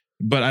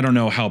 But I don't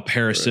know how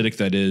parasitic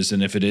that is,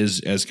 and if it is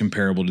as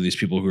comparable to these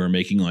people who are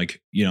making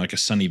like, you know, like a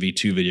Sunny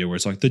V2 video where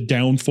it's like the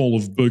downfall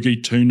of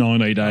Boogie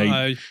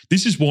 2988.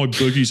 This is why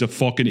Boogie's a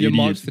fucking You're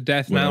idiot. marked for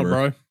death now,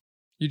 Whatever. bro.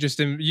 You just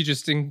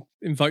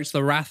invoked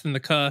the wrath and the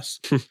curse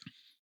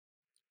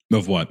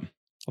Of what?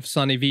 of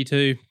Sunny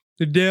V2.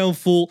 The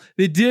downfall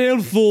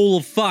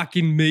of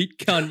fucking Meat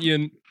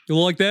Canyon. You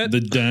like that?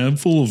 The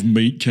downfall of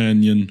Meat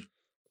Canyon.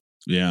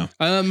 Yeah.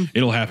 Um.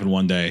 It'll happen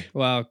one day.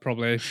 Well,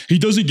 probably. He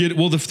doesn't get,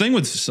 well, the thing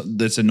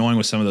that's annoying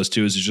with some of those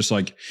too is it's just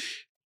like,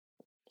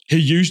 he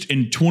used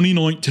in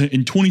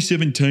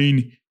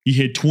 2017, he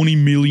had 20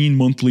 million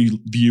monthly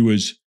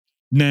viewers.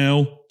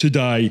 Now,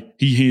 today,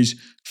 he has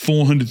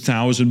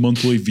 400,000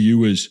 monthly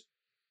viewers.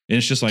 And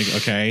it's just like,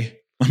 okay.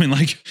 I mean,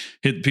 like,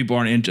 people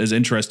aren't as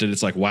interested.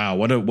 It's like, wow,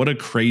 what a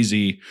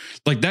crazy,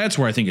 like, that's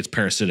where I think it's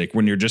parasitic,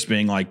 when you're just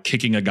being like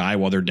kicking a guy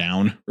while they're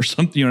down or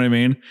something. You know what I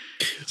mean?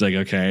 It's like,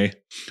 okay.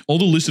 All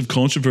the list of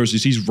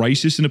controversies, he's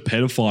racist and a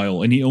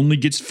pedophile, and he only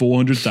gets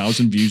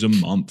 400,000 views a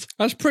month.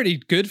 That's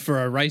pretty good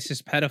for a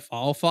racist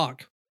pedophile.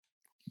 Fuck.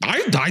 I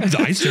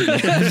certainly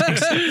If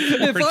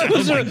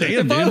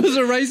I was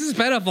a racist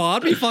pedophile,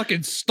 I'd be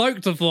fucking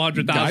stoked to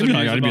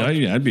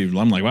 400,000 views.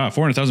 I'm like, wow,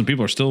 400,000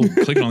 people are still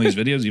clicking on these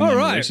videos. Even All though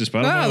right. I'm a racist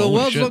pedophile. Nah, the Holy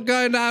world's shit. not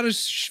going down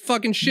as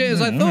fucking shit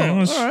as I Yeah, thought.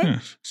 well, All right. yeah,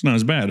 it's not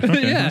as bad.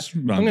 Okay, Yeah. that's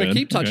I'm not going to bad.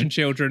 keep touching Okay.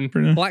 children,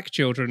 Pretty- black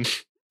children.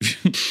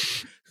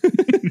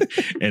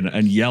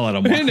 and yell at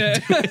them.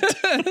 Innit?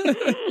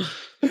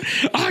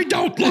 I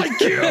don't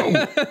like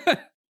you.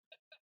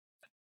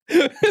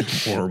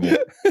 Horrible.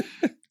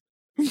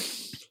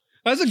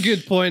 That's a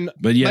good point.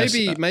 But yes,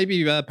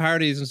 maybe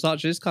parodies and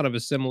such is kind of a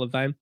similar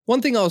vein.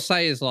 One thing I'll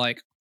say is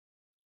like,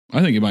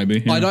 I think it might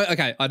be.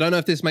 Yeah. I don't know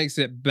if this makes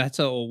it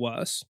better or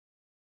worse,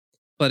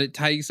 but it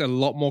takes a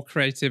lot more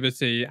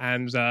creativity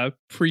and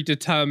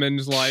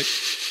predetermined like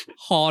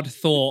hard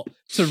thought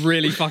to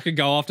really fucking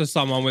go after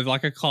someone with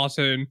like a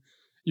cartoon.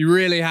 You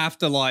really have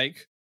to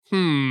like,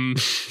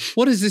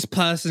 what is this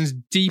person's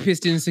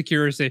deepest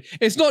insecurity?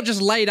 It's not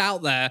just laid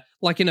out there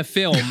like in a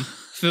film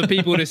for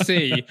people to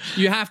see.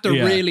 You have to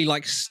really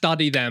like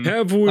study them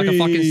like a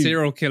fucking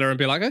serial killer and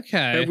be like,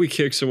 okay. Have we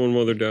kicked someone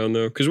while they're down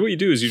though? Because what you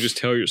do is you just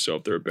tell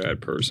yourself they're a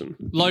bad person.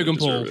 Logan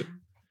Paul.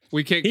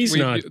 We kicked. He's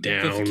not the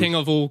down. king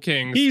of all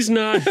kings. He's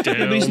not down.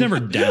 Yeah, but he's never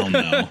down though.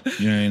 You know what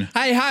I mean?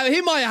 Hey,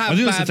 he might have. I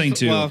think that's bad, the thing,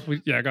 too. Well,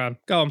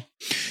 go on.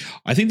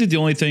 I think that the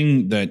only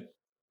thing that,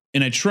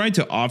 and I tried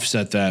to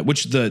offset that,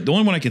 which the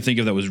only one I can think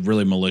of that was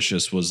really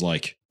malicious was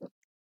like,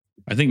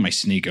 I think my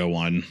Sneeko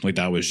one, like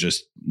that was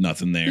just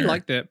nothing there. He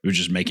liked it. It was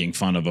just making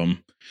fun of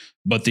him.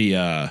 But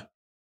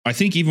I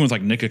think even with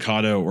like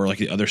Nikocado or like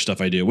the other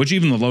stuff I do, which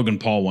even the Logan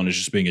Paul one is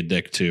just being a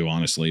dick too,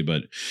 honestly.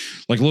 But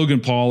like Logan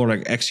Paul or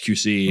like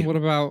XQC, What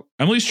about?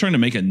 I'm at least trying to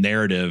make a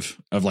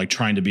narrative of like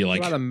trying to be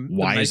like,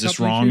 why is this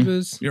wrong?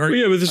 YouTubers? Yeah,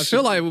 but I this,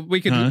 feel like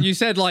we could. Huh? You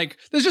said like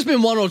there's just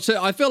been one or two.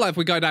 I feel like if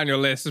we go down your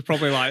list, it's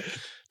probably like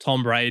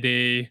Tom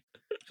Brady,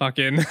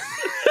 fucking.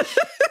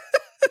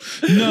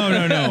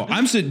 No.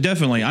 I'm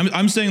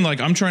saying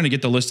like I'm trying to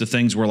get the list of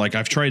things where like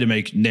I've tried to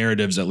make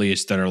narratives at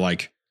least that are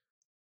like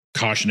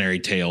cautionary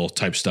tale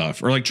type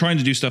stuff, or like trying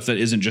to do stuff that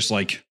isn't just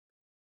like,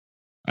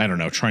 I don't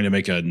know, trying to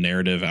make a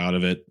narrative out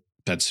of it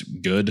that's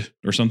good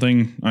or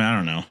something. I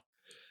don't know.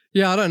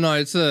 Yeah, I don't know.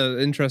 It's a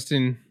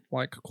interesting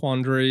like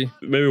quandary.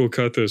 maybe we'll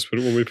cut this, but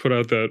when we put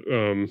out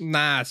that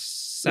Nah,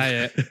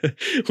 say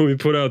it. when we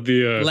put out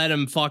the Let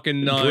him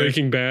fucking know.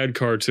 Breaking Bad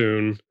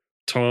cartoon,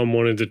 Tom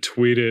wanted to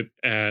tweet it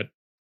at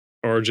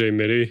RJ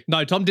Mitty.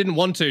 No, Tom didn't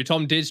want to.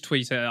 Tom did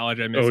tweet it at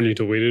RJ Missy. Oh, and you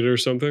deleted it or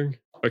something?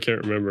 I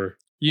can't remember.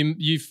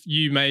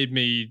 You made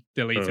me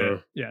delete Uh-huh.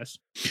 it. Yes.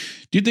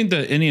 Do you think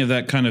that any of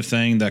that kind of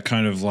thing, that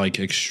kind of like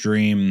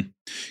extreme,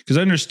 because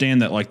I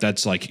understand that like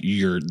that's like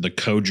the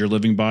code you're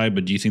living by,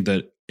 but do you think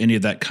that any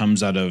of that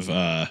comes out of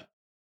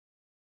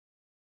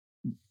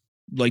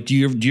like, do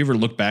you ever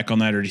look back on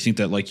that, or do you think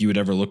that like you would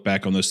ever look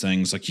back on those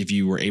things? Like if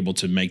you were able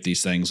to make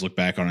these things, look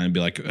back on it and be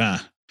like,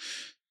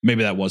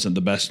 maybe that wasn't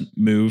the best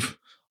move.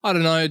 I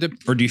don't know.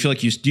 Or do you feel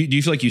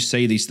like you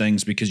say these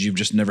things because you've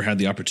just never had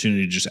the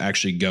opportunity to just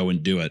actually go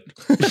and do it?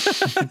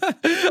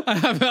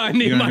 I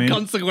need my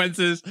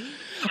consequences.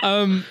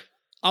 I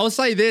will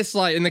say this,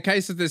 like in the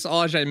case of this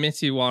RJ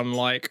Mitty one,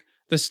 like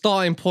the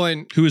starting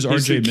point. Who is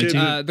RJ Mitty?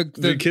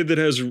 The kid that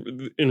has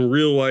in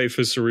real life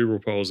is cerebral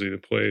palsy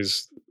that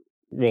plays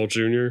Walt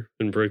Jr.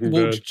 in Breaking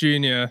Bad. Walt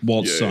Jr.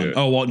 Walt's son. Yeah.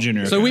 Oh, Walt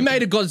Jr. So we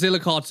made a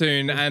Godzilla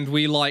cartoon and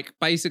we like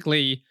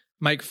basically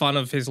make fun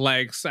of his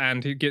legs,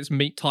 and he gets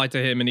meat tied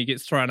to him and he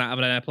gets thrown out of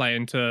an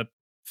airplane to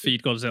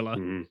feed Godzilla.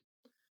 Mm-hmm.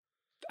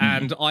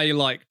 And I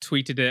like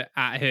tweeted it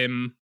at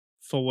him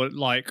for what,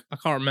 like, I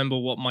can't remember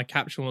what my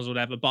caption was or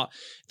whatever, but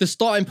the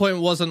starting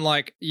point wasn't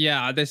like,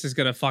 yeah, this is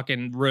going to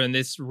fucking ruin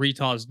this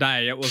retard's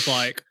day. It was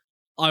like,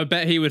 I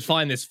bet he would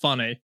find this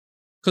funny.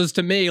 Because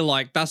to me,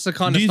 like, that's the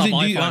kind of stuff I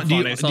find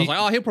funny. So I was like,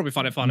 oh, he'll probably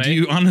find it funny. Do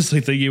you honestly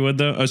think you would,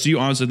 though? So you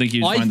honestly think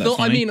you'd find that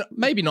funny? I mean,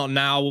 maybe not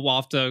now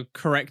after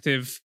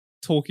corrective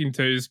talking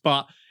tos,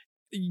 but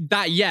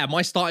that, yeah,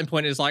 my starting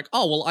point is like,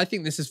 oh, well, I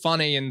think this is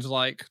funny, and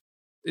like,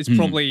 it's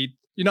probably,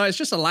 you know, it's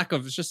just a lack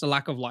of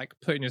like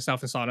putting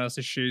yourself in someone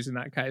else's shoes in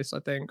that case. I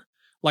think,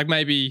 like,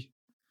 maybe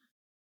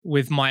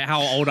with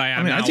how old I am.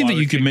 I mean, I think that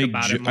you can make.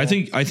 I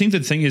think the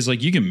thing is,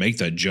 like, you can make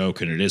that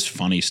joke and it is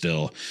funny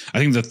still. I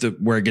think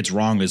that where it gets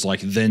wrong is like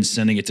then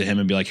sending it to him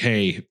and be like,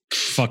 hey,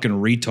 fucking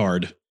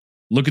retard,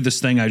 look at this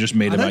thing I just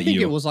made about you. I don't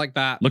think it was like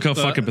that. Look how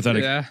fucking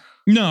pathetic. Yeah.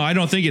 No, I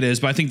don't think it is,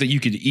 but I think that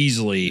you could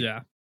easily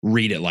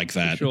read it like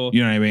that. Sure.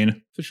 You know what I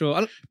mean? For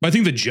sure. But I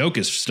think the joke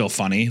is still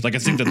funny. Like, I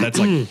think that's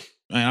like,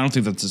 I don't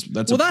think that's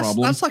a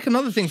problem. That's like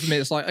another thing for me.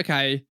 It's like,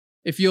 okay,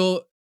 if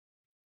you're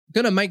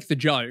going to make the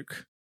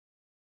joke,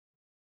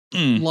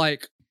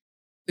 like,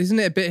 isn't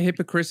it a bit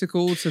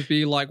hypocritical to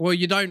be like, well,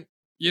 you don't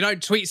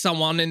tweet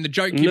someone in the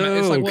joke you made.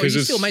 It's like, well, you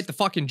still made the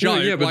fucking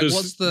joke. Yeah, but like,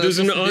 there's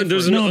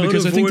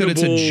because I think that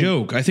it's a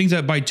joke. I think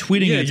that by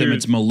tweeting at them,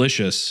 it's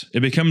malicious. It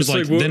becomes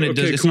like, well, then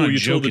it's not a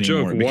joke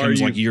anymore. It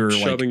becomes like you're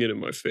shoving it in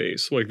my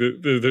face. Like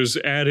there's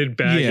added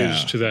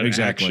baggage to that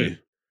action.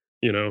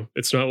 You know,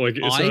 it's not like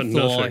it's not nothing.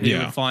 I thought he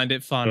would find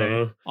it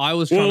funny. I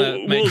was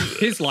trying to make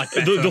his life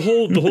better. The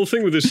whole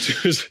thing with this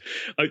too is,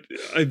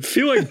 I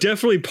feel like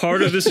definitely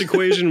part of this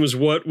equation was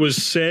what was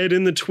said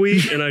in the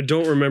tweet, and I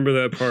don't remember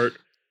that part.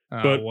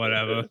 But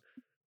whatever.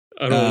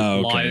 I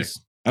don't lies.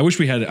 I wish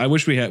we had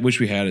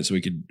it so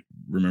we could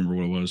remember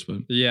what it was, but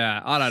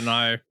yeah, I don't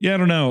know. Yeah, I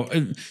don't know.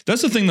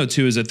 That's the thing though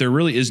too, is that there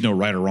really is no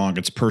right or wrong.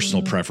 It's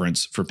personal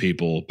preference for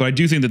people. But I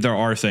do think that there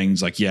are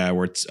things like,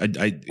 where it's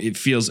it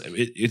feels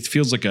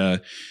like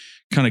a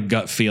kind of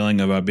gut feeling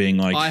about being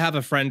like, I have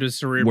a friend with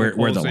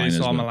cerebral palsy,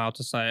 so I'm allowed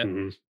to say it.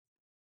 Mm-hmm.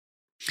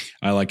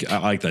 I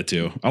like that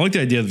too. I like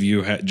the idea of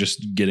you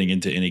just getting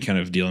into any kind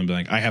of deal and being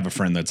like, I have a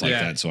friend that's like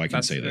that, so I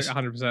can say this.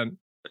 100%.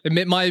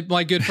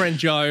 My good friend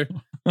Joe,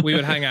 we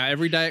would hang out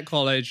every day at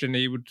college, and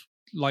he would,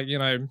 like, you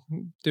know,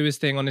 do his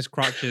thing on his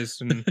crutches,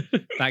 and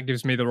that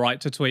gives me the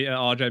right to tweet at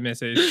RJ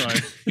Missy. So I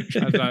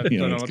don't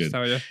know what to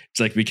tell you. It's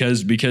like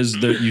because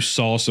you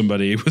saw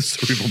somebody with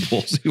cerebral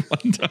palsy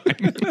one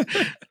time.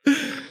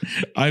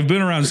 I've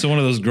been around one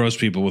of those gross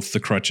people with the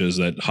crutches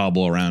that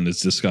hobble around.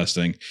 It's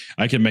disgusting.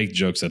 I can make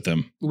jokes at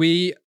them.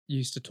 We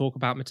used to talk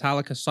about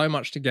Metallica so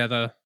much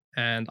together,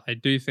 and I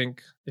do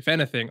think, if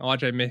anything,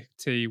 RJ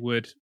Mitty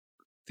would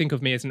think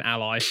of me as an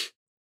ally.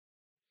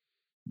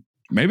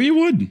 Maybe he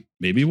would.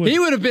 He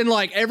would have been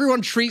like,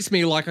 everyone treats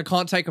me like I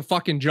can't take a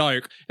fucking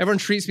joke. Everyone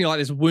treats me like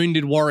this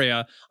wounded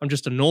warrior. I'm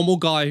just a normal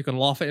guy who can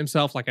laugh at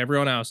himself like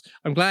everyone else.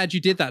 I'm glad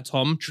you did that,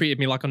 Tom. Treated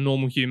me like a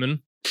normal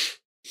human.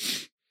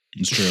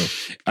 It's true.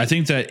 I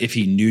think that if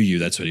he knew you,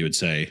 that's what he would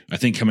say. I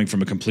think coming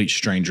from a complete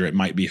stranger, it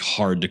might be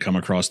hard to come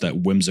across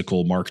that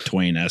whimsical Mark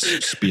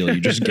Twain-esque spiel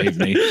you just gave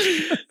me.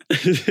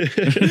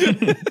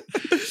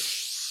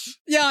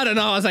 Yeah, I don't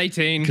know. I was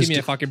 18. Give me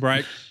a fucking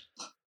break.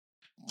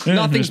 Yeah,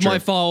 nothing's my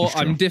fault.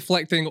 I'm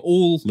deflecting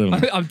all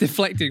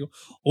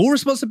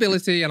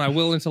responsibility, and I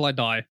will until I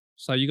die.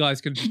 So you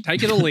guys can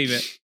take it or leave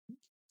it.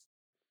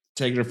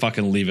 Take it or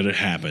fucking leave it. It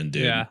happened,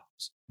 dude. Yeah.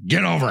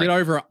 Get over it. Get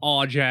over it,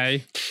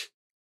 RJ.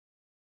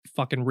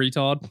 Fucking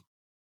retard.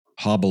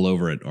 Hobble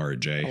over it,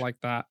 RJ. I like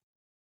that.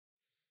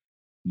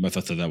 I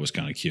thought that was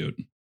kind of cute.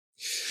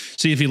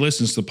 See, if he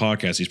listens to the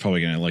podcast, he's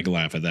probably going to like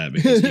laugh at that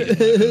because he can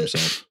laugh at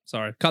himself.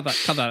 Sorry, cut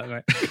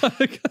that.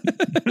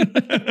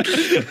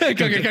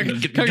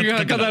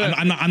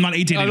 I'm not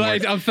 18 anymore.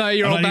 I'm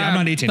 30-year-old man. I'm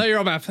not 18.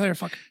 30-year-old man.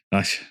 Fuck.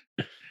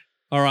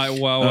 All right,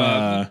 well,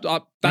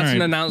 that's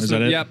an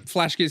announcement. Yep,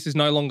 Flash Gets is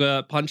no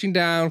longer punching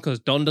down because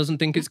Don doesn't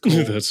think it's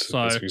cool. That's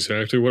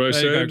exactly what I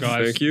said.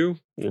 Thank you.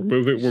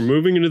 We're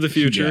moving into the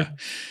future. Yeah.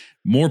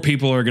 More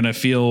people are going to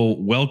feel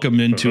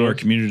welcomed into our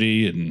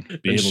community and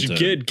be able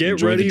to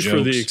get ready for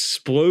the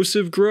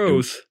explosive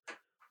growth.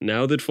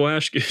 Now that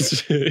Flash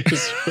Gets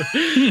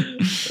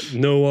is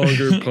no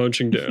longer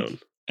punching down.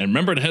 And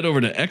remember to head over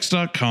to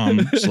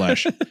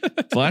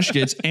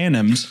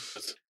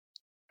x.com/flashgetsanims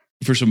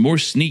for some more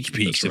sneak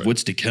peeks That's right. of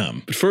what's to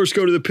come. But first,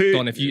 go to the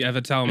Don, if you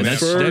ever tell me, And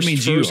that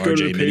means you, first go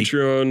to RJ, the Minnie.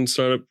 Patreon,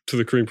 sign up to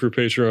the Cream Crew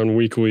Patreon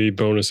weekly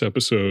bonus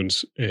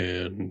episodes,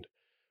 and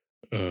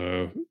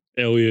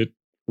Elliot,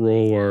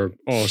 roll our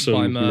awesome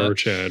Buy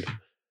merch. merch ad.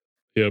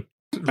 Yep.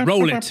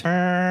 roll it.